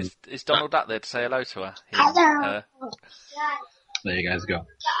 Is Donald up there to say hello to her? Hello. There you guys go.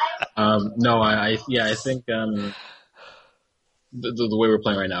 No, I think the way we're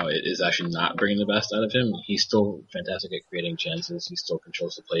playing right now is actually not bringing the best out of him. He's still fantastic at creating chances. He still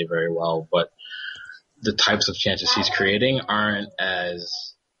controls the play very well, but the types of chances he's creating aren't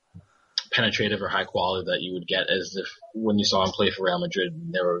as penetrative or high quality that you would get as if when you saw him play for Real Madrid.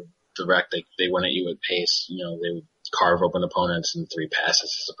 They were direct. They went at you at pace. They would carve open opponents in 3 passes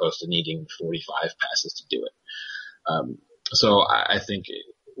as opposed to needing 45 passes to do it. So I think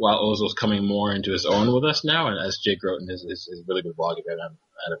while Ozil's coming more into his own with us now, and as Jake wrote in his really good blog, if you haven't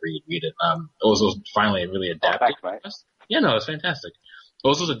had a read it. Ozil's finally really adapted. Oh, thanks, mate. Yeah, no, it's fantastic.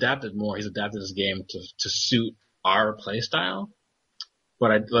 Ozil's adapted more. He's adapted his game to suit our play style.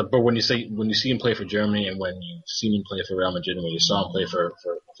 But when you see him play for Germany and when you see him play for Real Madrid and when you saw him play for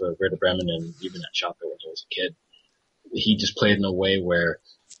Werder Bremen and even at Schalke when he was a kid, he just played in a way where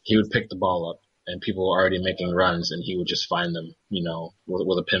he would pick the ball up and people were already making runs and he would just find them,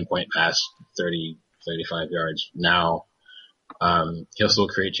 with a pinpoint pass 30, 35 yards. Now, he'll still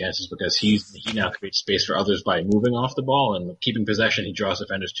create chances because he now creates space for others by moving off the ball and keeping possession. He draws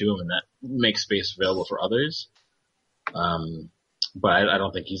defenders to him and that makes space available for others. But I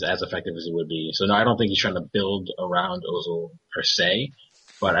don't think he's as effective as he would be. So no, I don't think he's trying to build around Ozil per se,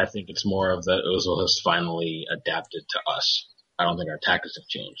 but I think it's more of that Ozil has finally adapted to us. I don't think our tactics have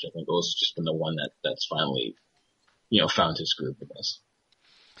changed. I think Ozil's just been the one that's finally, found his groove with us.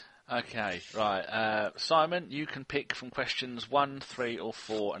 Okay, right. Simon, you can pick from questions 1, 3 or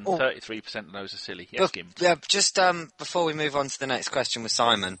 4, and 33% of those are silly. Yes, Kim. Yeah, just before we move on to the next question with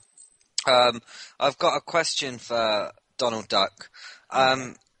Simon, I've got a question for Donald Duck.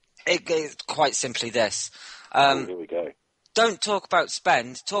 It's quite simply this. Here we go. Don't talk about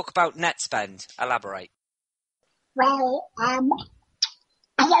spend. Talk about net spend. Elaborate. Well, I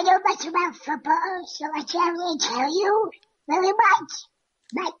don't know much about football, so I can't really tell you very much.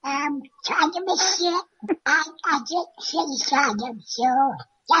 But, trying to miss it, I just City Stardom, so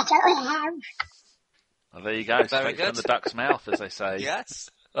that's all I have. Well, there you go. Very Straight good. from the duck's mouth, as they say. Yes.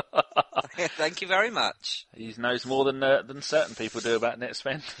 Thank you very much. He knows more than certain people do about net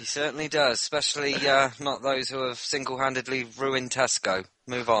spend. He certainly does, especially not those who have single-handedly ruined Tesco.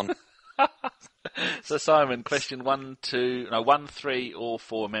 Move on. So, Simon, question 1, 3, or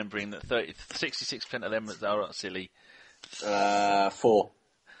 4, remembering that 66% of them are silly. 4.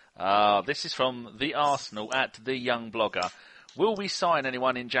 This is from the Arsenal at the Young Blogger. Will we sign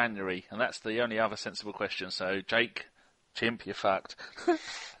anyone in January? And that's the only other sensible question. So, Jake, Chimp, you're fucked.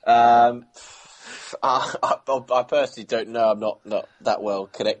 I personally don't know. I'm not that well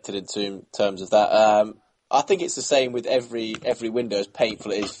connected in terms of that. I think it's the same with every window, as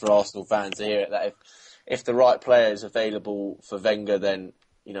painful it is for Arsenal fans to hear it, that if the right player is available for Wenger, then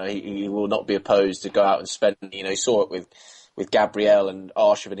he will not be opposed to go out and spend. He saw it with Gabriel and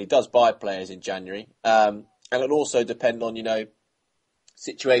Arshavin. He does buy players in January, and it'll also depend on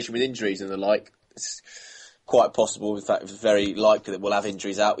situation with injuries and the like. It's quite possible, in fact, it's very likely that we'll have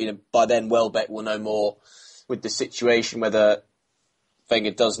injuries out. By then, Welbeck will know more with the situation, whether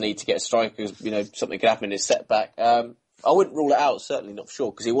Wenger does need to get a striker, something could happen in his setback. I wouldn't rule it out, certainly not for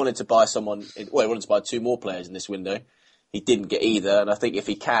sure, because he wanted to buy he wanted to buy 2 more players in this window. He didn't get either, and I think if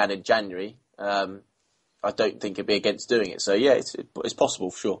he can in January, I don't think he'd be against doing it. So yeah, it's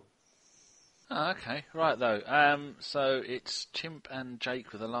possible for sure. Oh, okay, right though. So it's Chimp and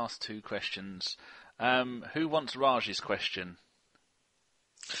Jake with the last 2 questions. Who wants Raj's question?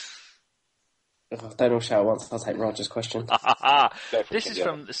 Don't all shout at once. I'll take Roger's question. This is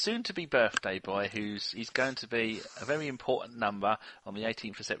from the soon-to-be birthday boy, he's going to be a very important number on the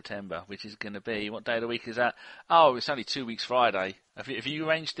 18th of September, which is going to be, what day of the week is that? Oh, it's only 2 weeks Friday. Have you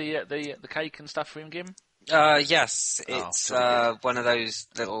arranged the cake and stuff for him, Gim? Yes, it's one of those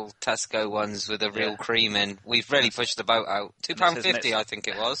little Tesco ones with a real cream in. We've really pushed the boat out. £2.50, I think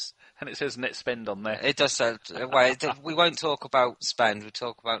it was. And it says net spend on there. It does say. We won't talk about spend. We'll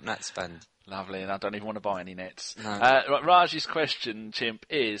talk about net spend. Lovely, and I don't even want to buy any nets. No. Raj's question, Chimp,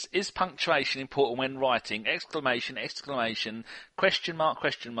 is punctuation important when writing? Exclamation, exclamation, question mark,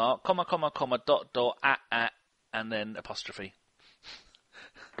 comma, comma, comma, dot, at, and then apostrophe.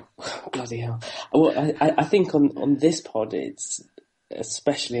 Bloody hell. Well, I think on this pod it's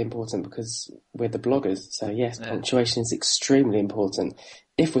especially important because we're the bloggers. So yes, punctuation is extremely important.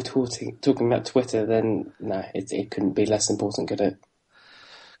 If we're talking about Twitter, then no, it couldn't be less important, could it?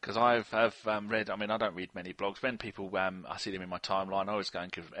 Because I've read, I don't read many blogs. When people, I see them in my timeline, I always go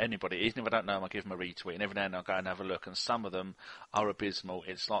and give anybody, even if I don't know them, I give them a retweet. And every now and then I'll go and have a look. And some of them are abysmal.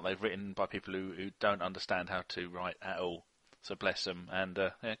 It's like they've written by people who don't understand how to write at all. So bless them. And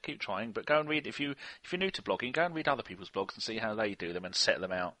keep trying. But go and read, if you're new to blogging, go and read other people's blogs and see how they do them and set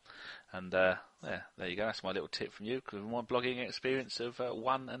them out. And there you go. That's my little tip from you, because my blogging experience of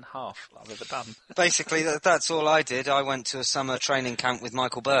 1.5 I've ever done. Basically, that's all I did. I went to a summer training camp with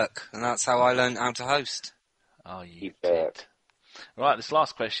Michael Burke, and that's how I learned how to host. Oh, you bet. Right, this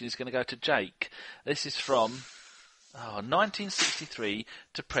last question is going to go to Jake. This is from 1963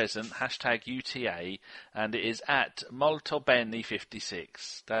 to present, #UTA, and it is at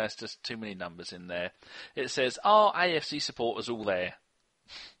Moltobeni56. There's just too many numbers in there. It says, are AFC supporters all there?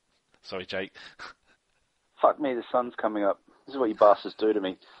 Sorry, Jake. Fuck me, the sun's coming up. This is what you bastards do to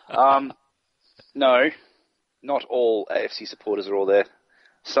me. No, not all AFC supporters are all there.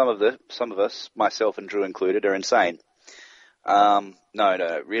 Some of us, myself and Drew included, are insane. No,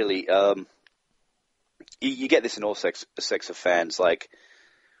 really. You get this in all sects of fans. Like,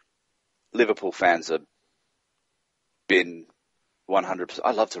 Liverpool fans have been 100%.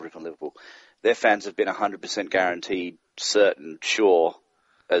 I love to rip on Liverpool. Their fans have been 100% guaranteed, certain, sure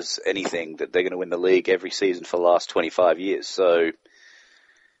as anything that they're going to win the league every season for the last 25 years. So,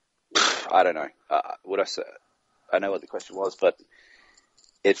 I don't know. What I say, I know what the question was, but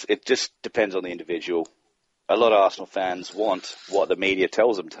it just depends on the individual. A lot of Arsenal fans want what the media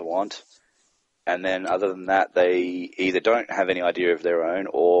tells them to want, and then other than that, they either don't have any idea of their own,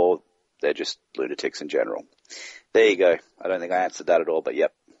 or they're just lunatics in general. There you go. I don't think I answered that at all, but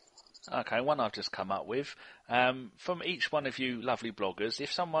yep. Okay, one I've just come up with. From each one of you lovely bloggers,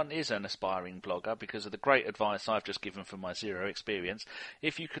 if someone is an aspiring blogger, because of the great advice I've just given from my zero experience,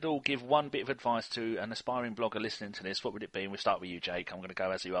 if you could all give one bit of advice to an aspiring blogger listening to this, what would it be? And we'll start with you, Jake. I'm going to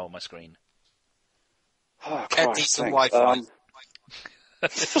go as you are on my screen. Oh, Get decent Wi-Fi.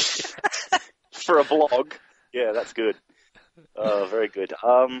 For a blog, yeah, that's good. Oh, very good.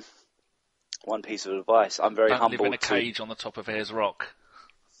 One piece of advice. I'm very Don't humbled live in a cage on the top of Ayers Rock.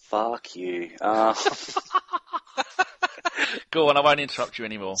 Fuck you. Go on, I won't interrupt you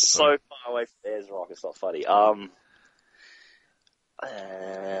anymore. So Sorry. far away from Ayers Rock, it's not funny.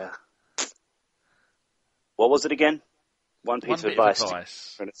 What was it again? One piece of bit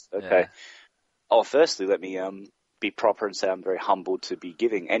advice. Okay. Yeah. Oh, firstly, let me be proper and say I'm very humbled to be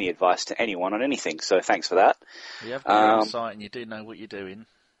giving any advice to anyone on anything. So thanks for that. You have got your own site and you do know what you're doing.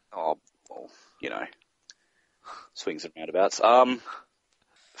 Oh, well, you know, swings and roundabouts.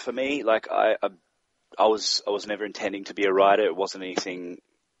 For me, like I was never intending to be a writer. It wasn't anything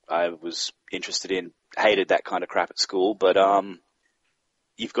I was interested in. Hated that kind of crap at school. But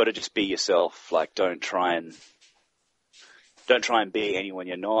you've got to just be yourself. Like, don't try and be anyone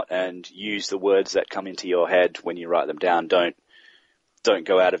you're not, and use the words that come into your head when you write them down. Don't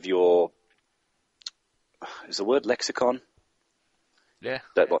go out of your, is the word lexicon? Yeah.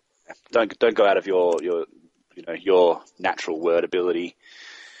 Don't go out of your natural word ability.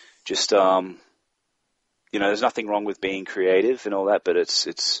 Just there's nothing wrong with being creative and all that, but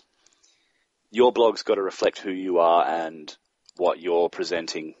it's your blog's got to reflect who you are and what you're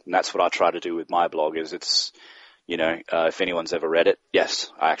presenting, and that's what I try to do with my blog. Is it's if anyone's ever read it,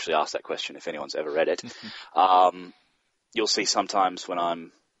 yes, I actually asked that question, if anyone's ever read it. You'll see sometimes when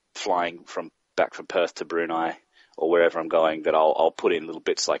I'm flying back from Perth to Brunei or wherever I'm going that I'll put in little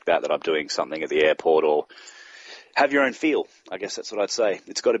bits like that I'm doing something at the airport, or have your own feel. I guess that's what I'd say.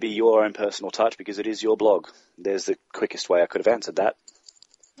 It's got to be your own personal touch because it is your blog. There's the quickest way I could have answered that.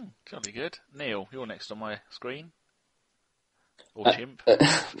 Jolly good. Neil, you're next on my screen. Or Chimp.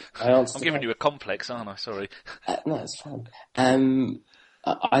 I'm giving you a complex, aren't I? Sorry. No, it's fine.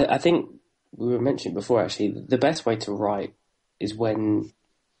 I think we were mentioning before, actually, the best way to write is when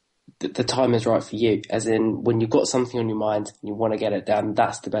the time is right for you. As in, when you've got something on your mind and you want to get it down,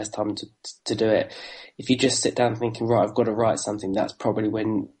 that's the best time to do it. If you just sit down thinking, right, I've got to write something, that's probably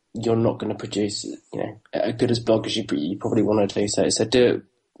when you're not going to produce, a good as blog as you probably want to do. So do it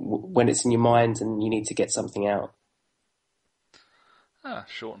when it's in your mind and you need to get something out.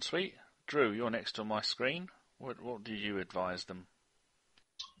 Short and sweet. Drew, you're next on my screen. What do you advise them?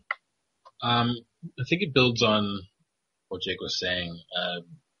 I think it builds on what Jake was saying.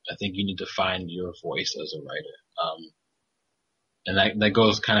 I think you need to find your voice as a writer. And that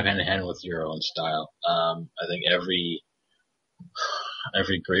goes kind of hand in hand with your own style. I think every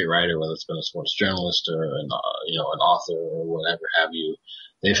great writer, whether it's been a sports journalist or an author or whatever have you,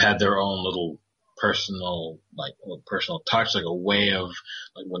 they've had their own little personal touch, like a way of,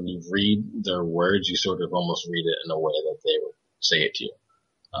 like, when you read their words, you sort of almost read it in a way that they would say it to you.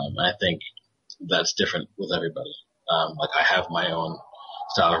 And I think that's different with everybody. Like, I have my own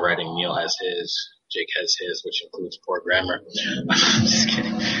style of writing. Neil has his. Jake has his, which includes poor grammar. I'm just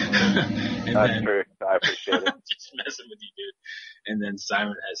kidding. That's true. I appreciate it. Just messing with you, dude. And then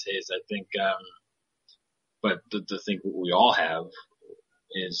Simon has his. I think, but the thing we all have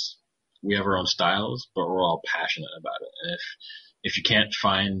is we have our own styles, but we're all passionate about it. And if you can't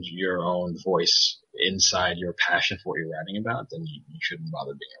find your own voice inside your passion for what you're writing about, then you shouldn't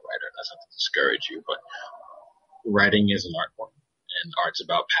bother being a writer. That's not to discourage you, but writing is an art form, and art's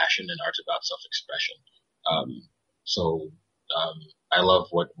about passion, and art's about self-expression. I love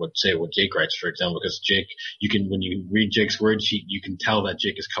what Jake writes, for example, because Jake, when you read Jake's words, you can tell that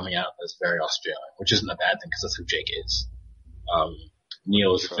Jake is coming out as very Australian, which isn't a bad thing because that's who Jake is.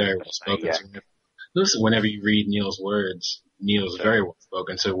 Neil is very well spoken. Yeah. So listen, whenever you read Neil's words, Neil's very well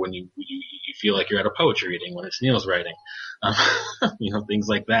spoken. So when you feel like you're at a poetry reading when it's Neil's writing, things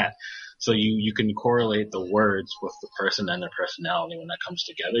like that. So you can correlate the words with the person and their personality. When that comes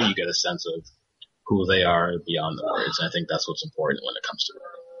together, you get a sense of who they are beyond the words. And I think that's what's important when it comes to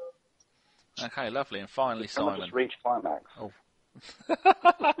writing. Okay, lovely. And finally, Simon. Just reach climax. Oh.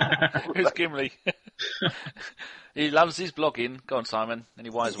 Who's Gimli? He loves his blogging. Go on, Simon. Any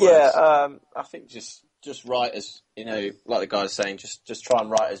wise words? Yeah, I think just write as, like the guy was saying, just try and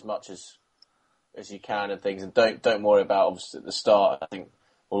write as much as you can and things, and don't worry about, obviously, at the start. I think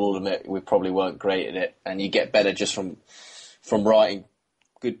we'll all admit we probably weren't great at it, and you get better just from writing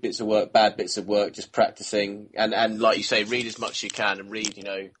good bits of work, bad bits of work, just practicing, and like you say, read as much as you can, and read,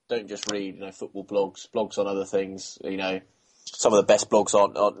 don't just read, football blogs on other things, some of the best blogs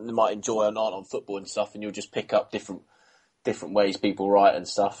you might enjoy aren't on football and stuff, and you'll just pick up different ways people write and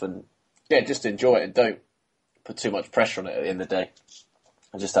stuff, and yeah, just enjoy it and don't put too much pressure on it at the end of the day,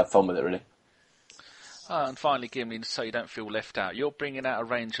 and just have fun with it, really. And finally, Gimli, so you don't feel left out, you're bringing out a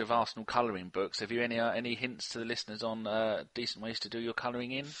range of Arsenal colouring books. Have you any hints to the listeners on decent ways to do your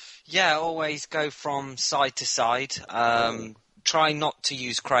colouring in? Yeah, always go from side to side. Try not to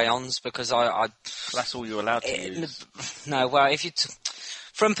use crayons because That's all you're allowed to use. No, well, if you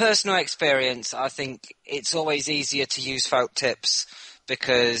from personal experience, I think it's always easier to use felt tips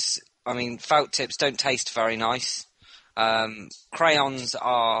because felt tips don't taste very nice. Crayons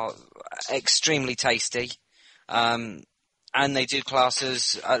are extremely tasty, and they do class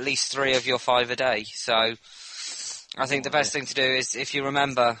as at least 3 of your 5 a day. So I think the best thing to do is, if you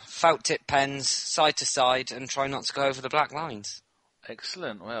remember, felt tip pens, side to side, and try not to go over the black lines.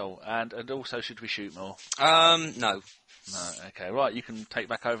 Excellent. Well, and also, should we shoot more? No. No. Okay. Right. You can take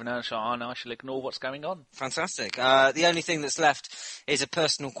back over now, and I shall ignore what's going on. Fantastic. The only thing that's left is a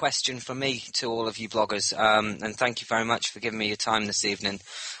personal question from me to all of you bloggers, and thank you very much for giving me your time this evening.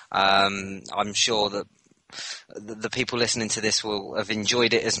 I'm sure that the people listening to this will have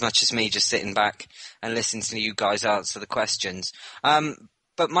enjoyed it as much as me just sitting back and listening to you guys answer the questions.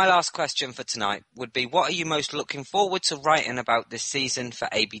 But my last question for tonight would be, what are you most looking forward to writing about this season for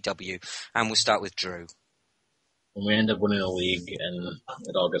ABW? And we'll start with Drew. When we end up winning a league and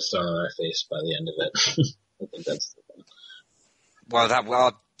it all gets thrown in our face by the end of it. I think that's the fun. Well,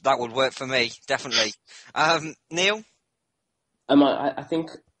 that would work for me, definitely. Neil? I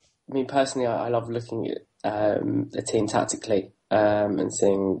think, personally, I love looking at the team tactically and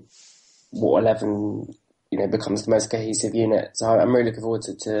seeing what 11 becomes the most cohesive unit. So I'm really looking forward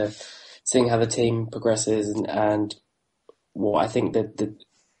to seeing how the team progresses and what I think that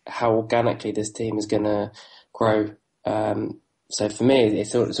how organically this team is going to grow. So for me,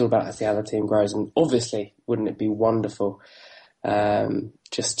 it's all about how the team grows. And obviously, wouldn't it be wonderful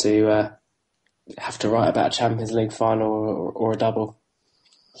just to have to write about a Champions League final or a double?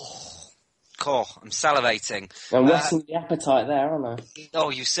 Cool, I'm salivating. I'm whetting the appetite there, aren't I? Oh,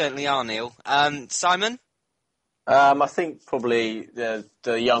 you certainly are, Neil. Simon? I think probably the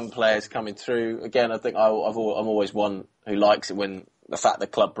young players coming through. Again, I think I'm always one who likes it when the fact the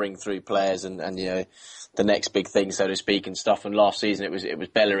club bring through players and the next big thing, so to speak, and stuff. And last season it was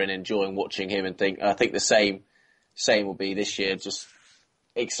Bellerin, enjoying watching him, and I think the same will be this year. Just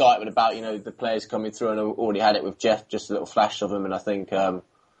excitement about the players coming through, and I already had it with Jeff, just a little flash of him, and I think that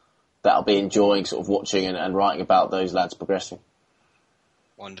I'll be enjoying sort of watching and writing about those lads progressing.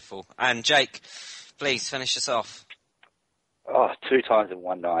 Wonderful. And Jake, please finish us off. Oh, 2 times in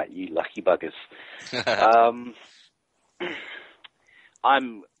one night, you lucky buggers.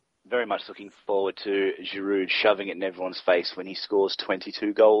 I'm very much looking forward to Giroud shoving it in everyone's face when he scores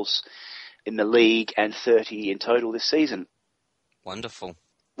 22 goals in the league and 30 in total this season. Wonderful.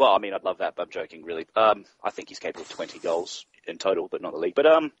 Well, I'd love that, but I'm joking, really. I think he's capable of 20 goals in total, but not the league. But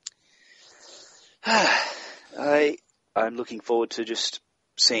I'm looking forward to just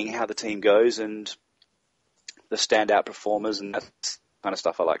seeing how the team goes and the standout performers, and that's the kind of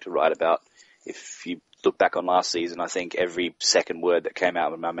stuff I like to write about. If you look back on last season, I think every second word that came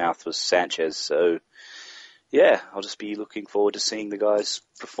out of my mouth was Sanchez. So, yeah, I'll just be looking forward to seeing the guys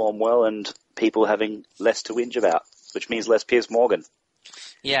perform well and people having less to whinge about, which means less Piers Morgan.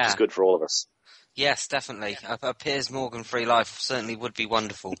 Yeah. Which is good for all of us. Yes, definitely. A Piers Morgan-free life certainly would be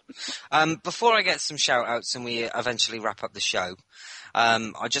wonderful. Before I get some shout-outs and we eventually wrap up the show,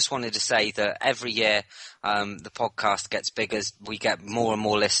 I just wanted to say that every year the podcast gets bigger, we get more and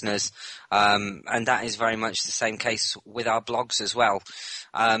more listeners, and that is very much the same case with our blogs as well.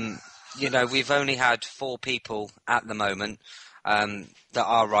 We've only had 4 people at the moment that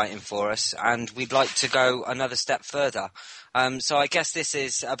are writing for us, and we'd like to go another step further. So I guess this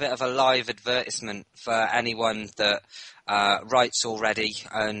is a bit of a live advertisement for anyone that writes already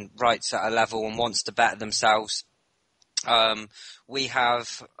and writes at a level and wants to better themselves. We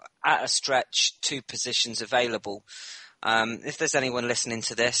have, at a stretch, 2 positions available. If there's anyone listening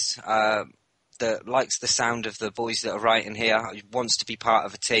to this that likes the sound of the boys that are writing here, wants to be part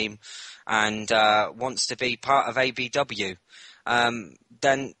of a team, and wants to be part of ABW,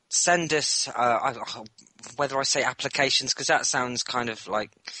 then send us, whether I say applications, because that sounds kind of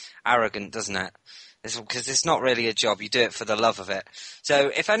like arrogant, doesn't it? Because it's not really a job, you do it for the love of it.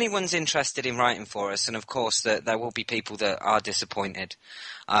 So if anyone's interested in writing for us, and of course that there will be people that are disappointed,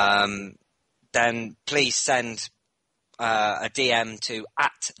 then please send a DM to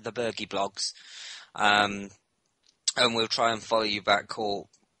 @thebergyblogs, and we'll try and follow you back, or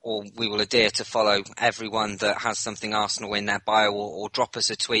we will adhere to follow everyone that has something Arsenal in their bio, or drop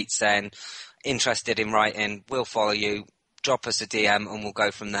us a tweet saying interested in writing. We'll follow you. Drop us a DM and we'll go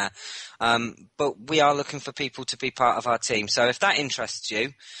from there. But we are looking for people to be part of our team. So if that interests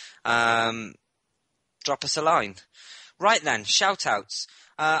you, drop us a line. Right then, shout-outs.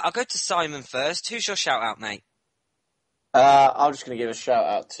 I'll go to Simon first. Who's your shout-out, mate? I'm just going to give a shout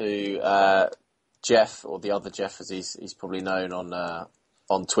out to Jeff, or the other Jeff as he's probably known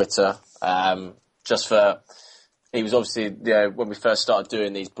on Twitter. Just for, he was obviously, when we first started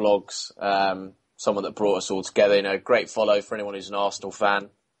doing these blogs, someone that brought us all together. Great follow for anyone who's an Arsenal fan.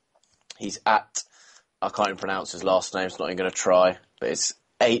 He's at, I can't even pronounce his last name, so I'm not even going to try, but it's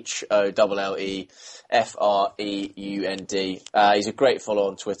HOLLEFREUND. He's a great follow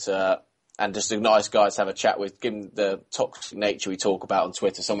on Twitter. And just a nice guy to have a chat with. Give him the toxic nature we talk about on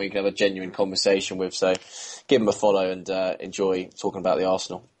Twitter, someone you can have a genuine conversation with. So give him a follow and enjoy talking about the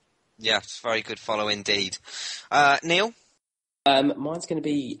Arsenal. Yeah, it's a very good follow indeed. Neil? Mine's going to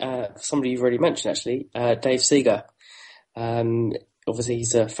be somebody you've already mentioned, actually, Dave Seeger. Obviously,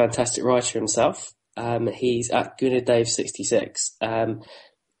 he's a fantastic writer himself. He's at GoonerDave66.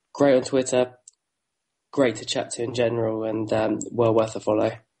 Great on Twitter, great to chat to in general, and well worth a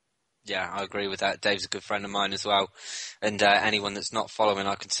follow. Yeah, I agree with that. Dave's a good friend of mine as well. And anyone that's not following,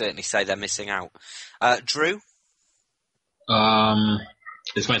 I can certainly say they're missing out. Drew?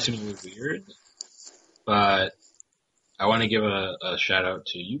 This might seem a little weird, but I want to give a shout out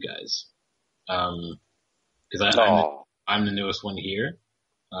to you guys. Because I'm the newest one here.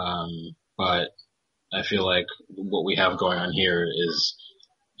 But I feel like what we have going on here is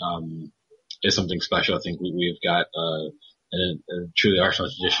something special. I think we've got and a truly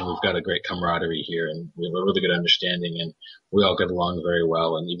Arsenal tradition. We've got a great camaraderie here, and we have a really good understanding, and we all get along very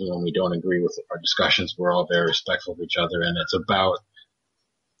well. And even when we don't agree with our discussions, we're all very respectful of each other. And it's about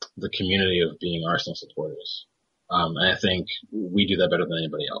the community of being Arsenal supporters. And I think we do that better than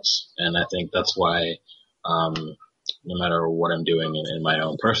anybody else. And I think that's why, no matter what I'm doing in my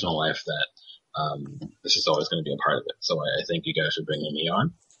own personal life, that this is always going to be a part of it. So I thank you guys for bringing me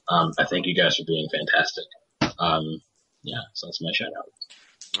on. I thank you guys for being fantastic. Yeah, so that's my shout out.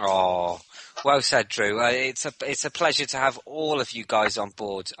 Oh, well said, Drew. It's a pleasure to have all of you guys on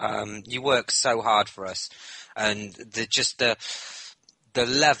board. You work so hard for us, and the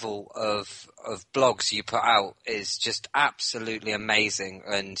level of blogs you put out is just absolutely amazing.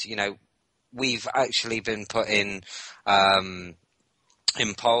 And we've actually been put in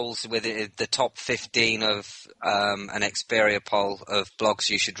polls with the top 15 of an Xperia poll of blogs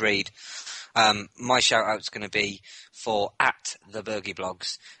you should read. My shout out's going to be for at the Bergie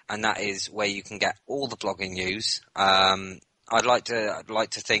Blogs, and that is where you can get all the blogging news. I'd like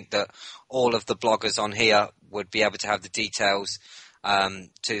to think that all of the bloggers on here would be able to have the details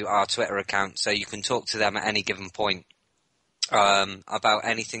to our Twitter account, so you can talk to them at any given point about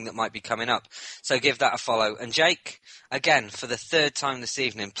anything that might be coming up. So give that a follow. And Jake, again, for the third time this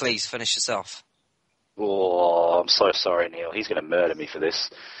evening, please finish us off. Oh, I'm so sorry, Neil. He's going to murder me for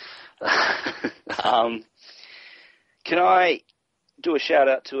this. Can I do a shout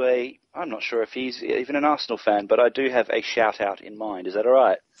out to I'm not sure if he's even an Arsenal fan, but I do have a shout out in mind. Is that all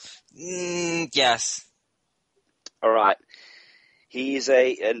right? Yes. All right. He is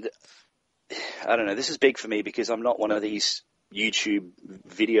and I don't know, this is big for me because I'm not one of these YouTube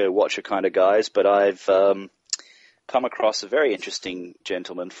video watcher kind of guys, but I've come across a very interesting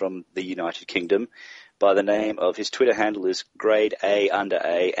gentleman from the United Kingdom by the name of, his Twitter handle is grade A under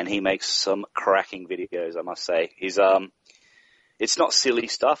A, and he makes some cracking videos, I must say. He's it's not silly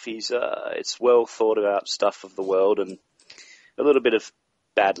stuff. It's well thought about stuff of the world and a little bit of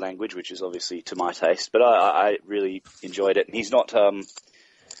bad language, which is obviously to my taste, but I really enjoyed it. And he's not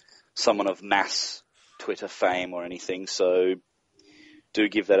someone of mass Twitter fame or anything, so do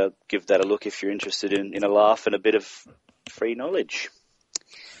give that a look if you're interested in a laugh and a bit of free knowledge.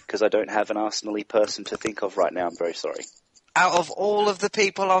 Because I don't have an Arsenal-y person to think of right now. I'm very sorry. Out of all of the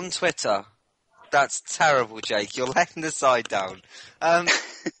people on Twitter, that's terrible, Jake. You're letting the side down.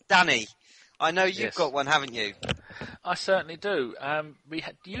 Danny, I know you've got one, haven't you? I certainly do. We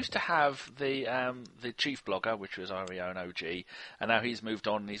used to have the chief blogger, which was our own OG, and now he's moved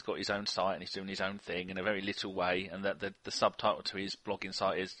on and he's got his own site and he's doing his own thing in a very little way, and that the subtitle to his blogging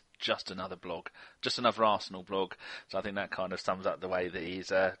site is just another blog, just another Arsenal blog. So I think that kind of sums up the way that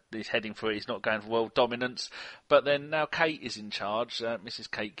he's heading for it. He's not going for world dominance. But then now Kate is in charge,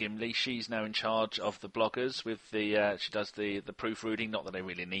 Mrs. Kate Gimli. She's now in charge of the bloggers with she does the proofreading, not that they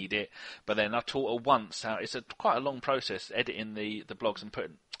really need it. But then I taught her once how it's quite a long process editing the blogs and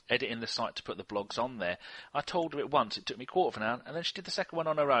editing the site to put the blogs on there. I told her it once, it took me a quarter of an hour, and then she did the second one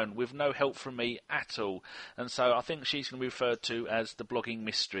on her own with no help from me at all. And so I think she's going to be referred to as the blogging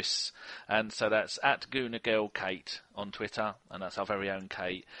mistress. And so that's at GoonerGirlKate on Twitter, and that's our very own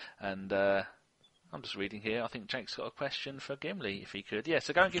Kate. And I'm just reading here. I think Jake's got a question for Gimli, if he could. Yeah,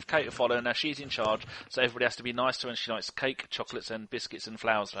 so go and give Kate a follow. Now, she's in charge, so everybody has to be nice to her, and she likes cake, chocolates, and biscuits and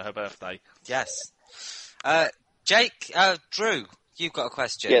flowers for her birthday. Yes. Jake, Drew, you've got a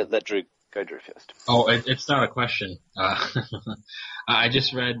question. Yeah, let Drew go. Drew first. Oh, it's not a question. I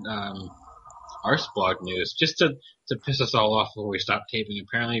just read Arse blog news just to piss us all off before we stop taping.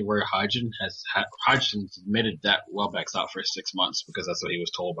 Apparently, Roy Hodgson's admitted that Welbeck's out for 6 months because that's what he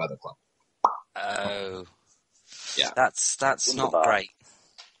was told by the club. Oh, yeah, that's not great.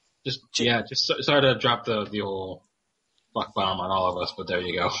 Just sorry to drop the old fuck bomb on all of us, but there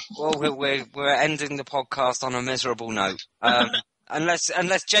you go. Well, we're ending the podcast on a miserable note.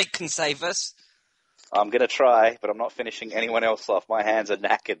 Unless Jake can save us. I'm going to try, but I'm not finishing anyone else off. My hands are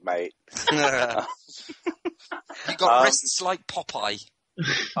knackered, mate. You got wrists like Popeye.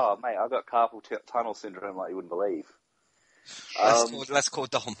 Oh, mate, I've got carpal tunnel syndrome like you wouldn't believe. Let's call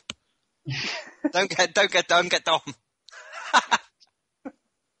Dom. Don't get Dom.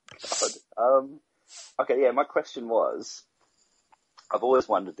 Okay, yeah, my question was, I've always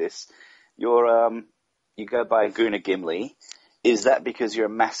wondered this. You go by Gunnar Gimli. Is that because you're a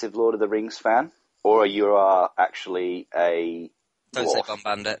massive Lord of the Rings fan? Or you are actually a Don't dwarf? say Bomb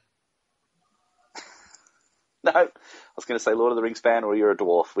Bandit. No, I was going to say Lord of the Rings fan, or you're a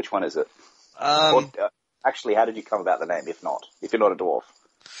dwarf. Which one is it? Actually, how did you come about the name, if you're not a dwarf?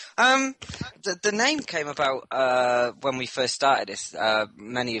 The name came about when we first started this.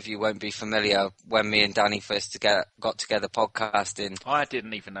 Many of you won't be familiar when me and Danny first got together podcasting. I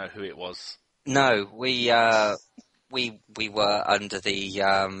didn't even know who it was. No, we were under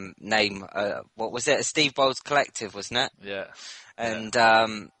the name, what was it? A Steve Bowles Collective, wasn't it? Yeah. And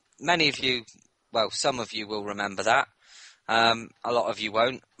many of you, well, some of you will remember that. A lot of you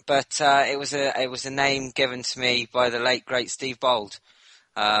won't. But it was a name given to me by the late great Steve Bold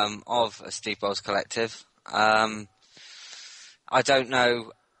of a Steve Bowles Collective. I don't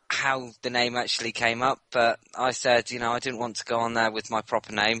know how the name actually came up, but I said, I didn't want to go on there with my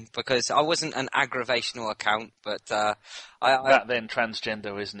proper name because I wasn't an aggravational account, but Back then,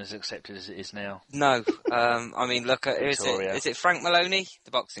 transgender isn't as accepted as it is now. No, I mean, look at is it Frank Maloney,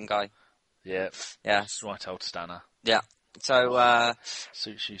 the boxing guy? Yeah, yeah, right old stunner. Yeah, so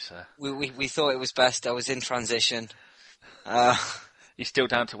suits you, sir. We thought it was best. I was in transition. You're still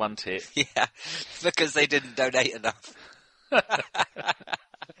down to one tit. Yeah, because they didn't donate enough.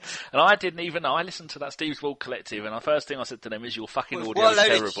 And I listened to that Steve's Ball Collective, and the first thing I said to them is, your fucking audio is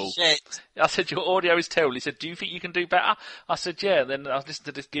terrible. Shit. I said, your audio is terrible. He said, do you think you can do better? I said, yeah. Then I listened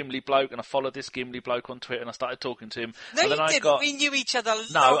to this Gimli bloke, and I followed this Gimli bloke on Twitter, and I started talking to him. No, and then you didn't. We knew each other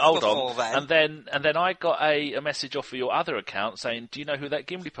before then. And then I got a message off of your other account saying, do you know who that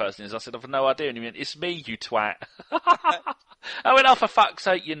Gimli person is? I said, I've no idea. And he went, it's me, you twat. I went, oh, for fuck's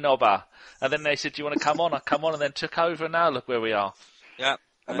sake, you knobber. And then they said, do you want to come on? I come on, and then took over, and now look where we are. Yeah.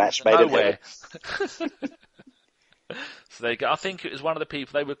 A match made in heaven. So there you go. I think it was one of the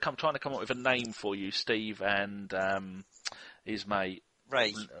people, they were trying to come up with a name for you, Steve and his mate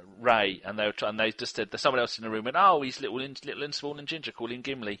Ray, and they just said, there's someone else in the room went, oh, he's little and small and ginger, call him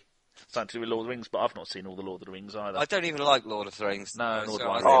Gimli. Something to do with Lord of the Rings, but I've not seen all the Lord of the Rings either. I don't even like Lord of the Rings. No, nor do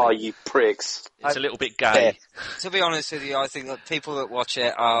I. Oh, you pricks. It's a little bit gay. To be honest with you, I think that people that watch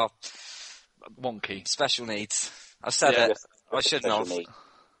it are wonky. Special needs. I've said it. I shouldn't have.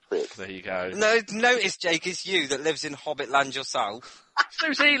 There you go. No, notice, Jake, it's you that lives in Hobbitland yourself.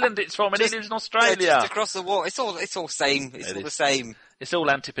 New Zealand it's from, and he lives in Australia. Just across the water. It's all same. It's all the same. It's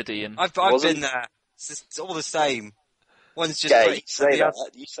all Antipodean. I've been there. It's all the same. One's just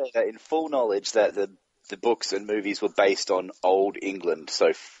you say that in full knowledge that the books and movies were based on old England.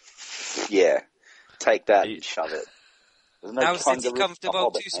 So, yeah, take that and shove it. Now since you're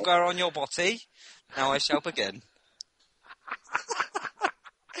comfortable to square on your body, now I shall begin.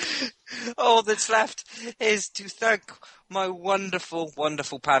 All that's left is to thank my wonderful,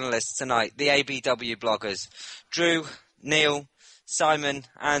 wonderful panellists tonight, the ABW bloggers, Drew, Neil, Simon,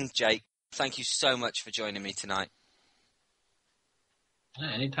 and Jake. Thank you so much for joining me tonight.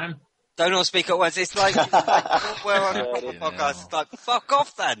 Anytime. Don't all speak at once. It's like we're on a proper podcast. It's like, fuck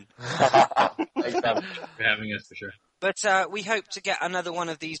off then. Thanks for having us, for sure. But we hope to get another one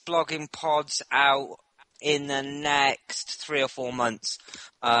of these blogging pods out in the next 3 or 4 months.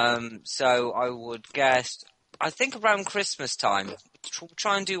 So I would guess, I think around Christmas time.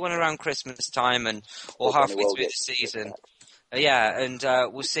 Try and do one around Christmas time or halfway through the season. Yeah, and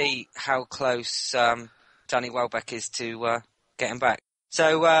we'll see how close Danny Welbeck is to getting back.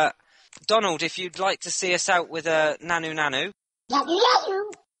 So, Donald, if you'd like to see us out with a Nanu Nanu. Nanu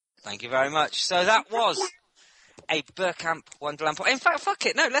Nanu. Thank you very much. So that was a Bergkamp Wonderland. In fact, fuck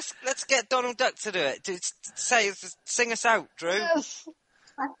it. No, let's get Donald Duck to do it. Sing us out, Drew. Yes.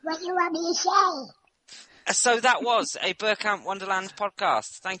 What do you want me to say? So that was a Bergkamp Wonderland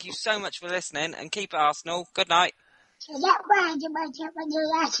podcast. Thank you so much for listening, and keep it Arsenal. Good night. So that was when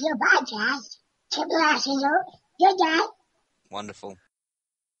you last your podcast. Keep it Arsenal. Good night. Wonderful.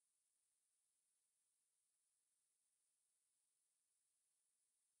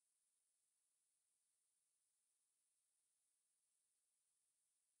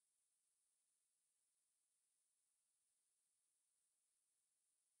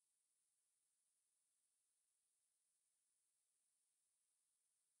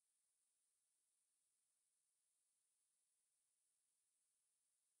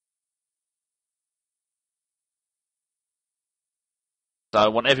 So I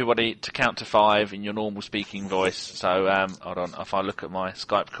want everybody to count to 5 in your normal speaking voice. So, hold on, if I look at my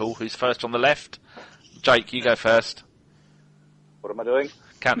Skype call, who's first on the left? Jake, you go first. What am I doing?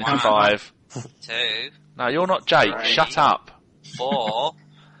 Counting to 5. 2. No, you're not Jake. 3, Shut up. 4,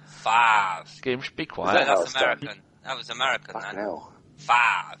 5. Be Is quiet. that how That's it's done? American. That was American Fucking then. hell.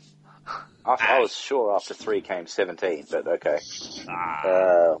 5. I was sure after 3 came 17, but okay.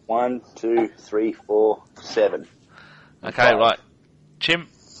 1, 2, 3, 4, 7. Okay, 5. right. Chimp,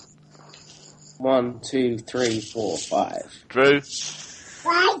 1, 2, 3, 4, 5. Drew, 1, 2,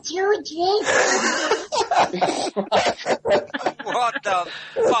 3, 4. What the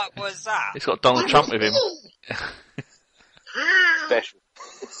fuck was that? he's got Donald Trump with him. Special.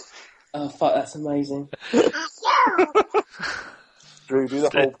 Oh, fuck, that's amazing. Drew, do the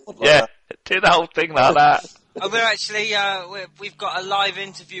whole pod like Yeah, that. do the whole thing like that. Oh, we're actually, we've got a live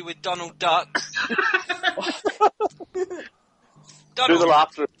interview with Donald Duck. Do Donald. the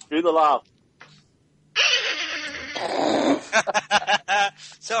laugh. Do the laugh.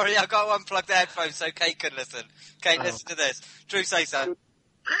 Sorry, I got to unplug the headphones so Kate can listen. Kate, listen to this. Drew, say so.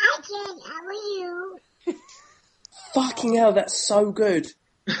 Hi, Jen. How are you? Fucking hell, that's so good.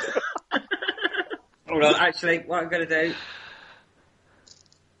 Hold on, actually, what I'm going to do...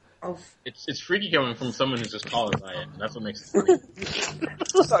 Oh, It's freaky coming from someone who's as tall as I am. That's what makes it funny.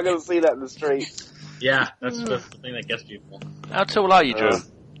 I'm not going to see that in the street. Yeah, that's the thing that gets people. How tall are you, Drew?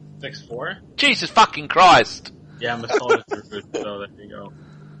 6'4"? Jesus fucking Christ! Yeah, I'm as tall as Drew, so there you go.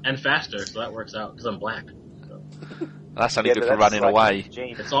 And faster, so that works out, because I'm black. So. That's only Yeah, good but for that's running like away.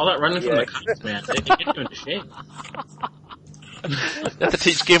 Gene. It's all that running from the cops, man. They can get you into shape. You have to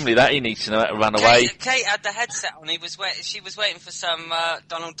teach Gimli that. He needs to know how to run away. Kate had the headset on. She was waiting for some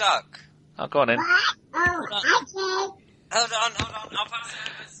Donald Duck. Oh, go on then. What? Oh, hi, Jen. Hold on. I'll pass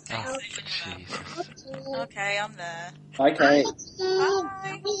it over. Oh, Jesus. Okay, I'm there. Okay. Hi, Jen. How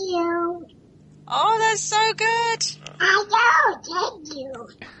are you? Oh, that's so good. I know, thank you.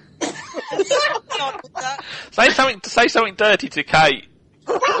 Say something dirty to Kate.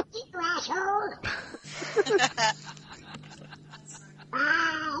 Thank you, asshole.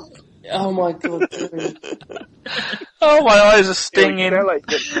 Bye. Oh my god, dude. Oh, my eyes are You stinging. sound like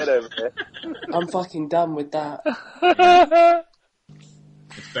you're getting head over there. I'm fucking done with that.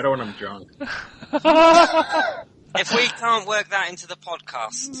 It's better when I'm drunk. If we can't work that into the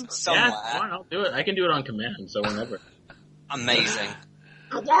podcast somewhere, Yeah, fine, I'll do it. I can do it on command, so whenever. amazing.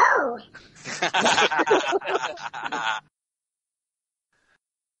 I know.